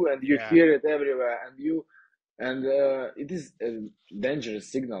woo, and you Yeah, hear it everywhere, and it is a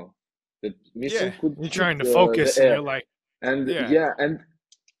dangerous signal that missile yeah. could You're hit trying to the focus, and air, you're like, and yeah, yeah, and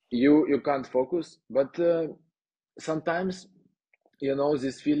you can't focus, but sometimes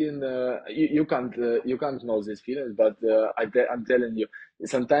this feeling, you can't know this feeling, but I'm telling you,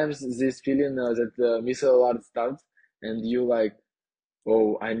 sometimes this feeling that missile alert starts, and you like,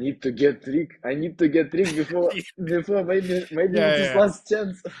 oh, I need to get trick. I need to get trick before maybe yeah, it is yeah, last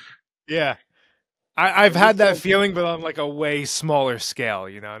chance. yeah. I've And had it's that like, feeling, but on like a way smaller scale,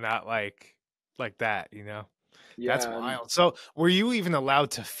 not like that. That's Yeah, and wild. So, were you even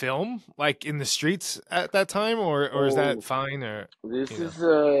allowed to film like in the streets at that time, or is that oh, fine, or this you know? is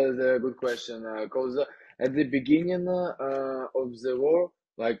the good question. Because at the beginning of the war,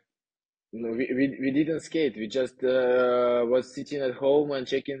 like no, we didn't skate. We just was sitting at home and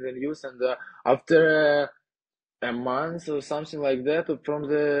checking the news. And after a month or something like that, from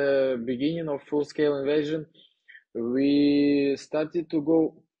the beginning of full-scale invasion, we started to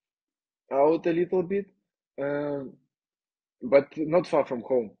go out a little bit, um, but not far from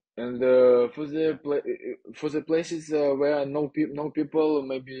home. And for the places where no people,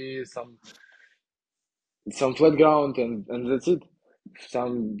 maybe some flat ground, and that's it.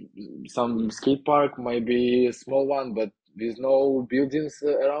 Some some skate park, maybe a small one, but with no buildings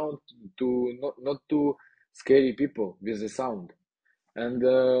around to not too scary people with the sound. And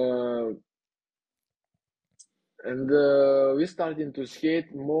we starting to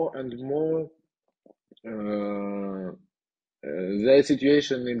skate more and more. Uh, the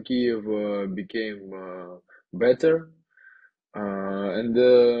situation in Kiev became better, and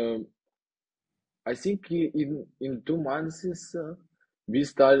I think in 2 months we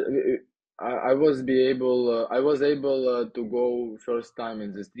start. I was able to go first time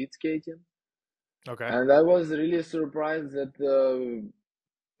in the street skating, Okay. and I was really surprised that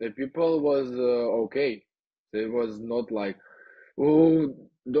the people was okay. They was not like, oh,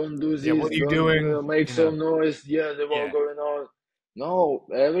 don't do Yeah. this, What are you don't doing? make You know? some noise. Yeah, the war Yeah. going on. No,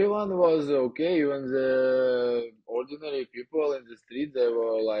 everyone was okay. Even the ordinary people in the street, they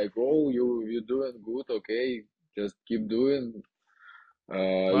were like, "Oh, you doing good? Okay, just keep doing.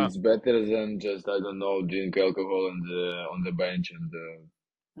 Wow. It's better than just I don't know drink alcohol on the bench and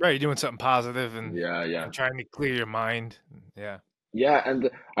Right. You're doing something positive yeah, yeah." and trying to clear your mind. Yeah. Yeah, and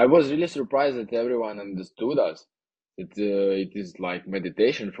I was really surprised that everyone understood us. It is like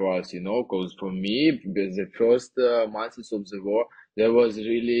meditation for us, you know, because for me, the first months of the war, there was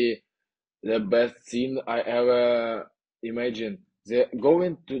really the best scene I ever imagined. The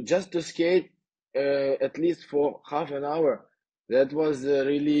going to just to skate at least for half an hour. That was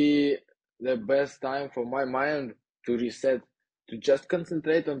really the best time for my mind to reset, to just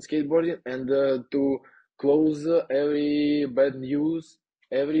concentrate on skateboarding and to close every bad news,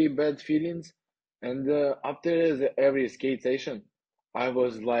 every bad feelings. And after every skate session, I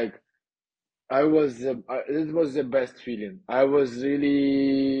was like, it was the best feeling. I was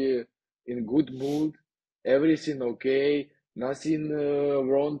really in good mood, everything okay, nothing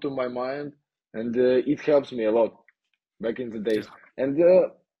wrong to my mind, and it helps me a lot back in the Yeah. days. And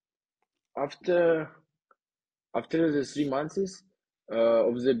after after the 3 months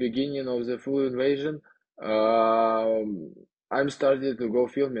of the beginning of the full invasion, I'm started to go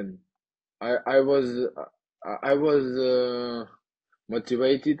filming. I was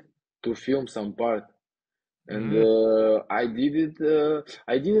motivated to film some part. And Mm, I did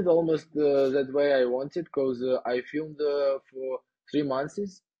it almost that way I wanted because I filmed for 3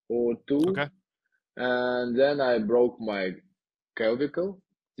 months or two, okay. and then I broke my clavicle,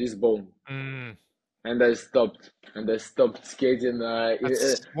 this bone, Mm, and I stopped skating.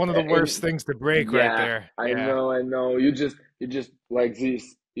 that's one of the And worst things to break right yeah, there. Yeah. I know. You just like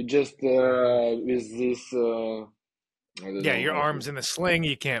this. You just Hmm. with this. I don't Yeah. know Your how to. arms in the sling.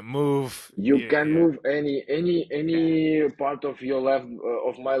 You can't move. You Yeah. can Yeah. move Yeah. any part of your left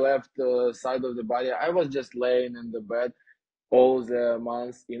of my left side of the body. I was just laying in the bed all the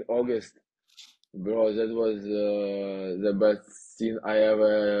months in August, bro. That was the best scene I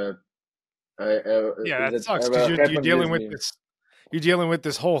ever Yeah. That that sucks because ever you're happened with dealing with me. this. You're dealing with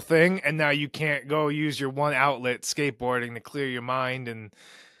this whole thing, and now you can't go use your one outlet, skateboarding, to clear your mind and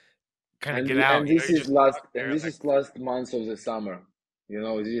kind of get out. You know, you're just stuck And there. this Like, is last month of the summer. You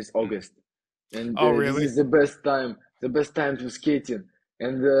know, this is mm. August, and Oh, this really? is the best time to skating.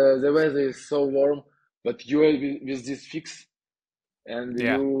 And the weather is so warm, but you are with this fix and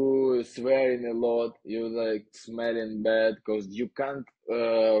Yeah. you swearing a lot, you like smelling bad because you can't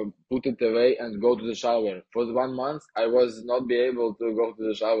put it away and go to the shower. For the 1 month, I was not be able to go to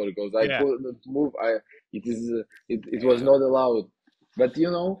the shower because I Yeah. couldn't move. It was Damn. not allowed. But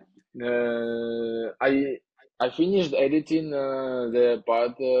you know, I finished editing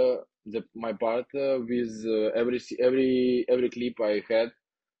my part with every clip I had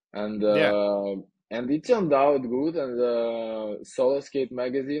and Yeah. uh, and it turned out good. And Solo Skate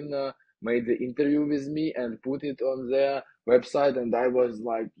magazine made the interview with me and put it on their website, and I was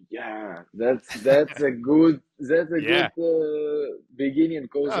like, yeah, that's a good Yeah. beginning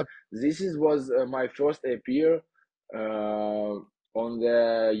because Oh, this is was my first appear uh, on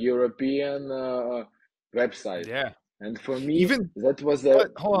the European website. yeah. And for me, Even that was a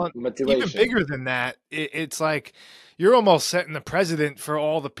but hold on, even motivation. bigger than that, it's like you're almost setting the precedent for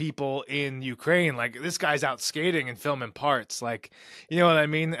all the people in Ukraine. Like this guy's out skating and filming parts. Like, you know what I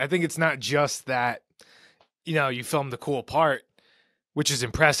mean? I think it's not just that, you filmed the cool part, which is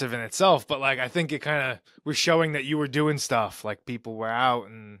impressive in itself, but like I think it kind of was showing that you were doing stuff, like people were out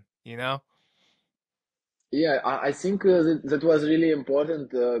and, Yeah, I think that was really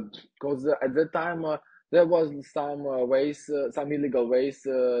important because at that time there was some ways, some illegal ways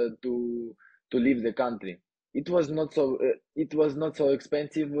to leave the country. It was not so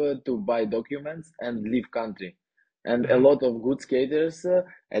expensive to buy documents and leave country. And a Mhm. lot of good skaters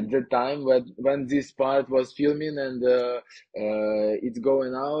at the time when this part was filming and it's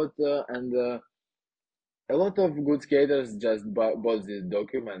going out and a lot of good skaters just bought these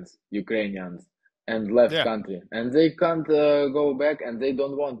documents, Ukrainians, and left Yeah. country, and they can't go back, and they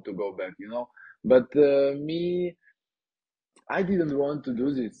don't want to go back, you know. But me, I didn't want to do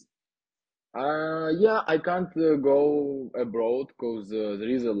this. Yeah, I can't go abroad because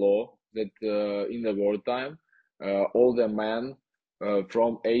there is a law that in the wartime, older men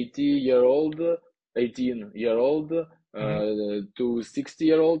from 18-year-old Mhm. to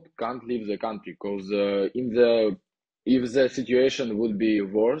 60-year-old can't leave the country because in the if the situation would be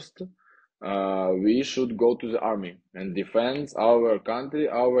worst, we should go to the army and defend our country,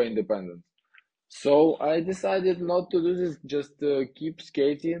 our independence. So I decided not to do this, just keep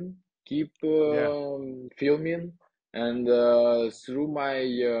skating, keep Yeah. filming, and through my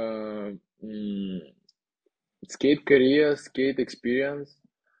skate career, skate experience,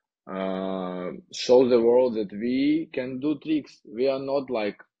 show the world that we can do tricks. We are not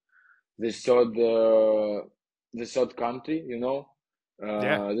like the third country, you know,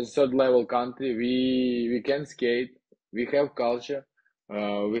 Yeah. the third level country. We can skate. We have culture.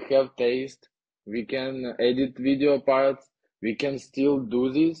 We have taste. We can edit video parts. We can still do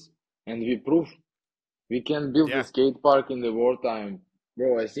this, and we prove we can build a Yeah. skate park in the wartime, bro.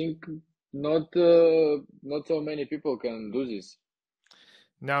 I think not so many people can do this.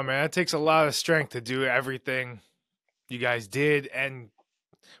 No, man, it takes a lot of strength to do everything you guys did and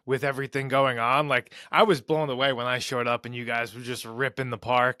with everything going on. Like I was blown away when I showed up and you guys were just ripping the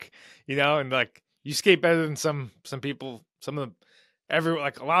park, and like you skate better than some people, some of the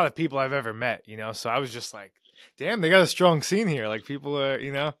like a lot of people I've ever met. So I was just like, damn, they got a strong scene here. Like people are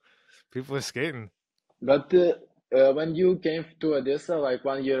skating. But when you came to Odessa like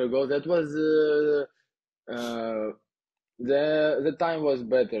 1 year ago, that was the time was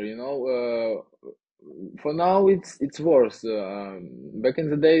better, you know. For now, it's worse. Back in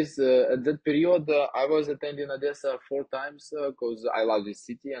the days, at that period, I was attending Odessa 4 times because I love this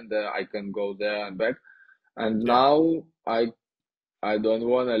city and I can go there and back. And Yeah. now I don't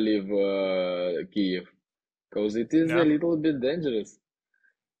wanna leave Kiev because it is a No. little bit dangerous.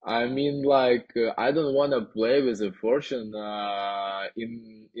 I mean, like I don't wanna play with a fortune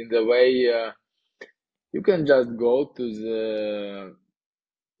in the way you can just go to the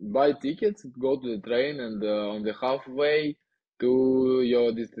buy tickets, go to the train, and on the halfway to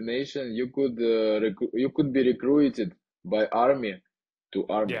your destination, you could be recruited by army to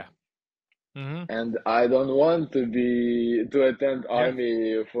army. Yeah. Hmm. And I don't want to attend Yeah.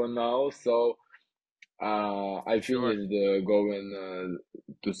 army for now, so I Sure. finished going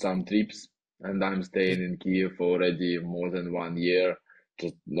to some trips, and I'm staying Did in Kiev already more than 1 year.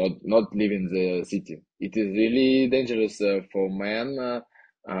 Just not leaving the city. It is really dangerous for men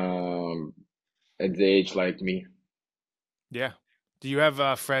at the age like me. Yeah. Do you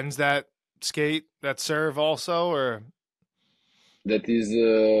have friends that skate that serve also, or That is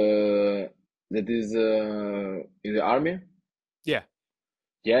in the army. yeah,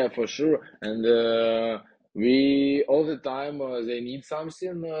 Yeah, for sure. And we all the time they need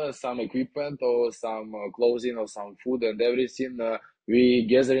something, some equipment or some clothing or some food and everything. We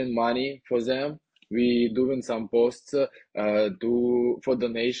gathering money for them. We doing some posts to for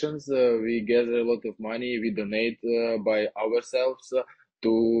donations. We gather a lot of money. We donate by ourselves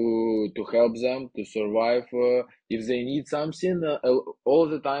to help them to survive. If they need something, all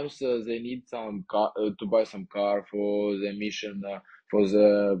the times they need some car to buy some car for the mission. For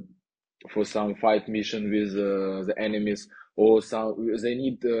the for some fight mission with the enemies, or some they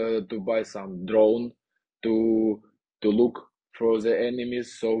need to buy some drone to look for the enemies.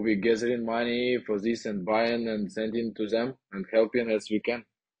 So we gathering money for this and buying and sending to them and helping as we can.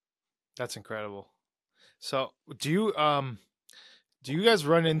 that's incredible. So, do you guys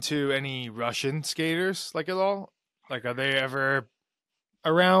run into any Russian skaters like at all? Like, are they ever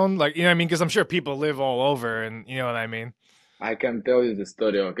around? Like, you know what I mean? Because I'm sure people live all over, and you know what I mean. I can tell you the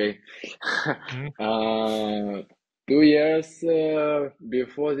story, okay? Mhm. uh, 2 years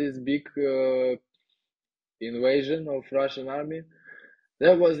before this big invasion of Russian army,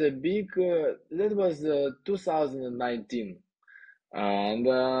 there was a big that was 2019, and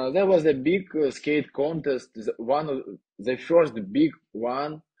there was a big skate contest, one of the first big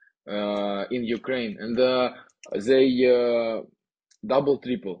one in Ukraine, and they double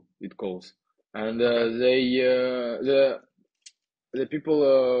triple it calls, and Okay. the people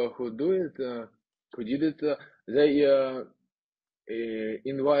who do it who did it they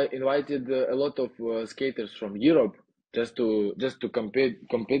invited a lot of skaters from Europe just to compete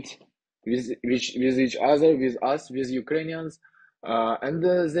with each other, with us, with Ukrainians, and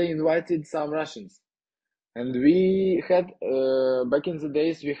they invited some Russians, and we had back in the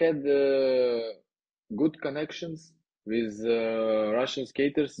days we had good connections with Russian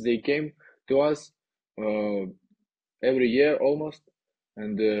skaters. They came to us uh, every year almost,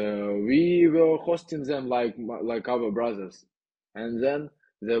 and we were hosting them like our brothers. And then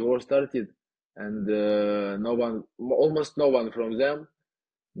the war started, and no one, almost no one from them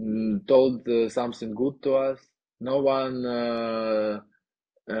told something good to us. No one, uh,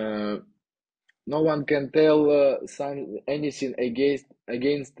 no one can tell anything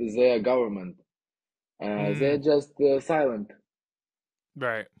against their government. They're Mm, just silent.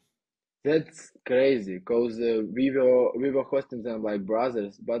 right. That's crazy, cause we were hosting them like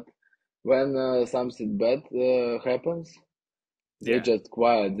brothers, but when something bad happens, they Yeah. just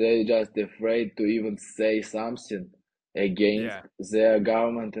quiet. They just afraid to even say something against Yeah. their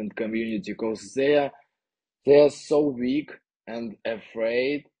government and community, cause they are so weak and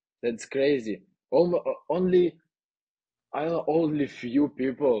afraid. That's crazy. Only I know only few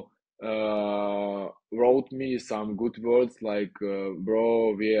people wrote me some good words like,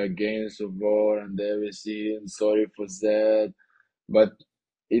 bro, we are against the war and everything. Sorry for that, but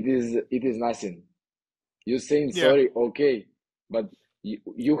it is nothing. You saying Yeah. sorry, okay, but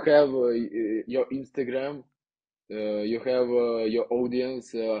you have your Instagram, you have your audience.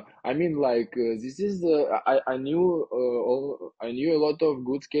 I mean, like this is I knew I knew a lot of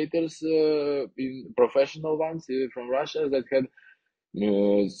good skaters, in professional ones from Russia that had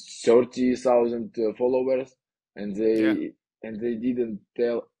 30,000 followers, and Yeah. they didn't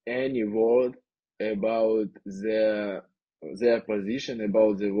tell any word about their position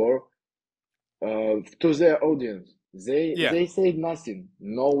about the war to their audience. They Yeah. they said nothing,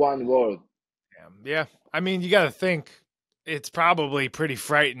 no one word. Yeah. Yeah. I mean, you got to think it's probably pretty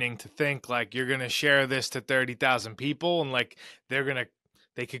frightening to think like you're going to share this to 30,000 people and like they're going to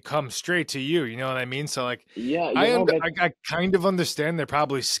they could come straight to you, you know what I mean? So like Yeah, you know, but I kind of understand they're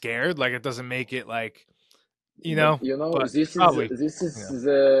probably scared, like it doesn't make it like, but you know, but this is probably, this you is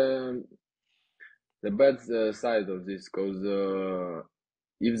know. the bad side of this, because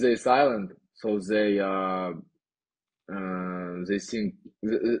if they silent, so they think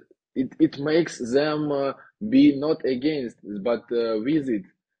it makes them be not against but with it,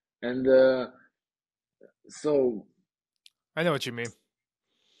 and so I know what you mean.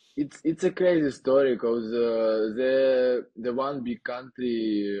 it's a crazy story, because the one big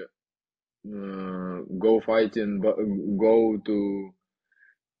country go fighting but go to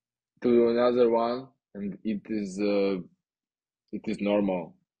another one, and it is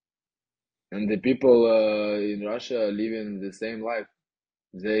normal, and the people in Russia living the same life.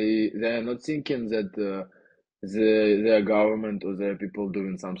 They are not thinking that their government or their people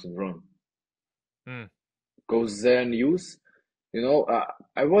doing something wrong. Mm, Because their news,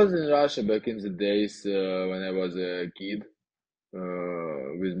 I was in Russia back in the days when I was a kid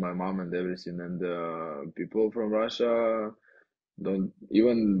with my mom and everything, and people from Russia don't,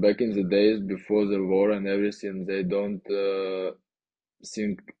 even back in the days before the war and everything, they don't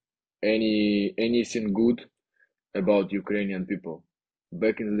think anything good about Ukrainian people.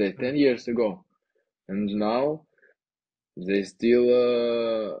 Back in the day, mm, 10 years ago, and now they still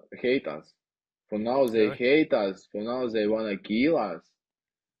hate us. For now, they really? hate us. For now, they wanna kill us.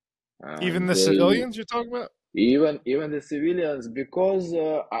 Even the They civilians you're talking about? even the civilians, because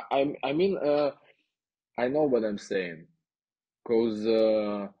I mean, I know what I'm saying, because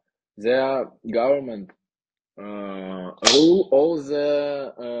their government rule all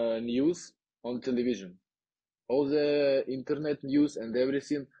the news on television, all the internet news and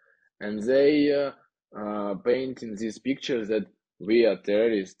everything, and they paint in these pictures that we are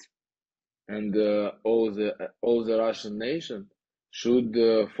terrorists, and all the Russian nation should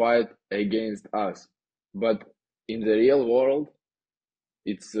fight against us. But in the real world,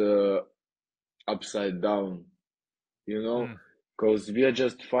 it's upside down, you know, Mm, because we are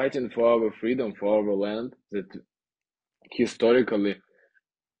just fighting for our freedom, for our land that historically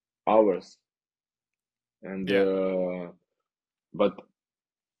ours. and Yeah. but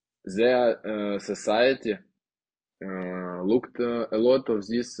their society looked a lot of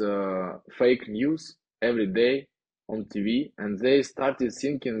this fake news every day on TV, and they started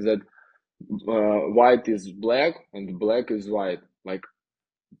thinking that white is black and black is white. Like,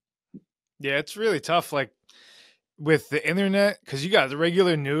 Yeah, it's really tough. Like with the internet, because you got the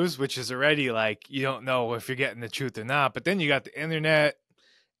regular news, which is already like you don't know if you're getting the truth or not. But then you got the internet.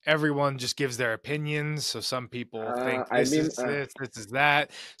 Everyone just gives their opinions. So some people think I this mean, is this is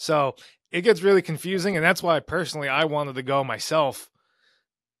that. So it gets really confusing. And that's why personally I wanted to go myself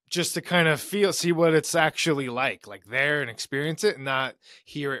just to kind of see what it's actually like there and experience it and not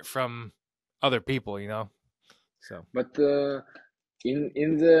hear it from other people, you know? So, but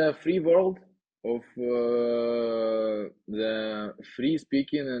in the free world of the free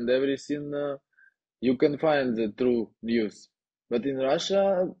speaking and everything, you can find the true news. But in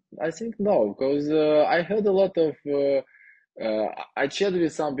Russia, I think no, because I heard a lot of. I chat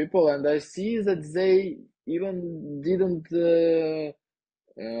with some people and I see that they even didn't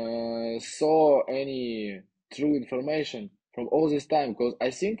saw any true information from all this time. Because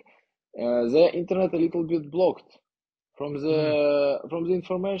I think the internet a little bit blocked mm, from the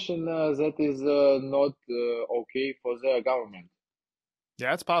information that is not okay for the government.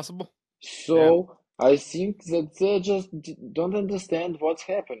 yeah, it's possible. Yeah. So I think that they just don't understand what's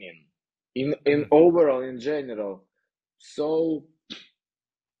happening in Mm, overall in general. So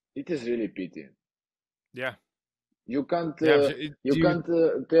it is really pity. yeah. You can't Yeah. you Do you, can't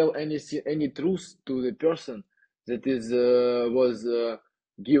tell any truth to the person that is was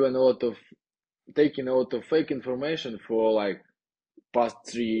given a lot of taking a lot of fake information for like past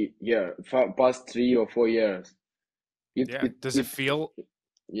 3 or 4 years. It yeah. it it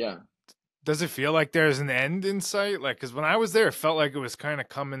yeah. Does it feel like there's an end in sight? Like, because when I was there, it felt like it was kind of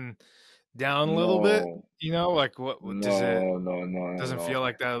coming down a little bit, No, you know? Like, what does it, no, no, no, no, doesn't no. feel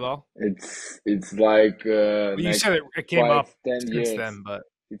like that at all? It's like Well, you next said it came five, up ten since years. then, but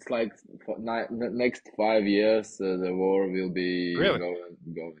It's like next 5 years, the war will be really?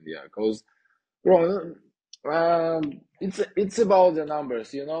 going. Yeah, cause bro, it's about the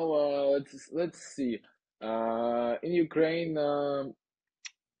numbers, you know. Let's see. In Ukraine,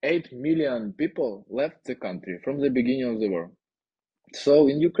 8 million people left the country from the beginning of the war. So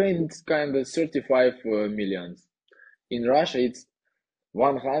in Ukraine, it's kind of 35 millions. In Russia, it's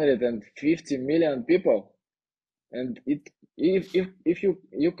 150 million people, and it if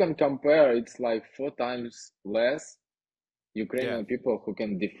you can compare, it's like 4 times less Yeah. Ukrainian people who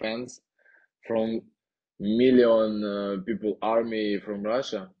can defend from million people army from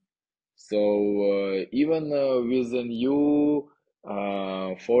Russia. So even with the new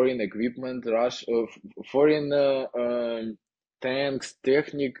foreign equipment, foreign tanks,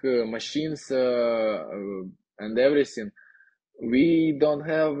 technic, machines, and everything, we don't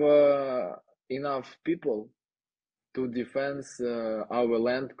have enough people to defend our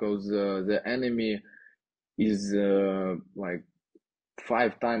land because the enemy is like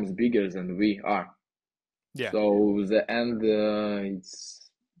 5 times bigger than we are. Yeah. So the end, it's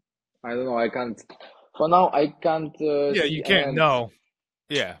I don't know. I can't for now. I can't Yeah. see You an can't end. know.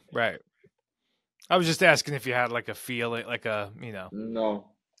 Yeah. Right. I was just asking if you had like a feeling, like a,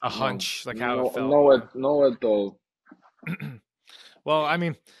 No, a no, hunch, like how it no, felt, you know? no at all. Well, I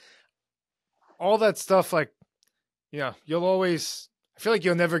mean, all that stuff, like, you'll always, I feel like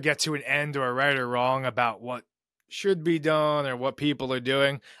you'll never get to an end or a right or wrong about what should be done or what people are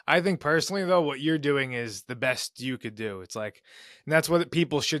doing. I think personally, though, what you're doing is the best you could do. It's like, and that's what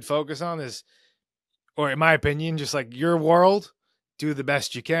people should focus on is, or in my opinion, just like your world, do the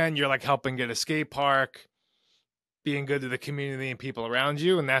best you can. You're like helping get a skate park, being good to the community and people around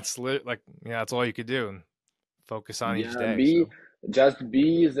you. And that's that's all you could do and focus on each Yeah, day. So. just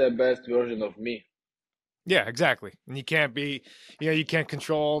be the best version of me. Yeah, exactly. And you can't be, you can't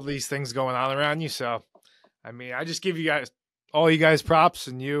control all these things going on around you. So, I mean, I just give you guys, all you guys props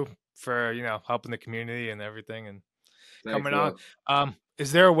and you for, helping the community and everything and Thanks coming a on. lot.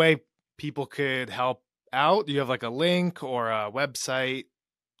 Is there a way people could help out? Do you have like a link or a website,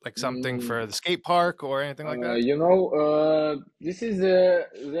 like something Mm, for the skate park or anything like that? this is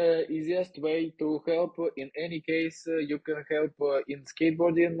the easiest way to help. In any case, you can help in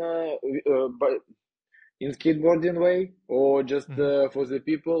skateboarding, but in skateboarding way, or just Hmm. for the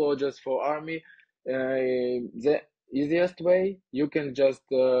people, or just for army. The easiest way, you can just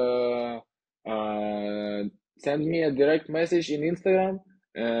send me a direct message in Instagram,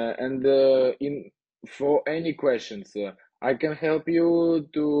 and in for any questions. I can help you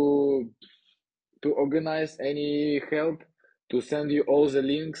to organize any help to send you all the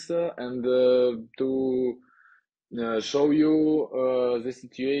links and to show you the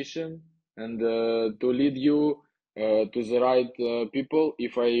situation and to lead you to the right people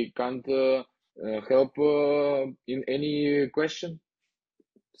if I can't help in any question.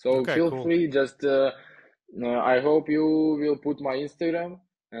 So Okay, feel cool. free, just I hope you will put my Instagram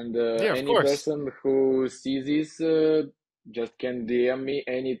and Yeah, of any course. person who sees this just can DM me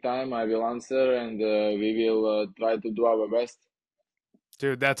anytime. I will answer and we will try to do our best.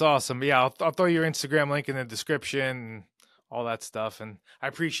 Dude, that's awesome. Yeah, I'll throw your Instagram link in the description and all that stuff. And I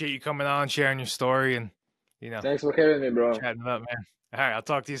appreciate you coming on, sharing your story, and you know, Thanks for having me, bro. chatting it up, man. All right, I'll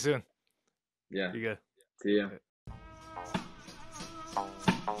talk to you soon. Yeah, Be good. see ya. Yeah.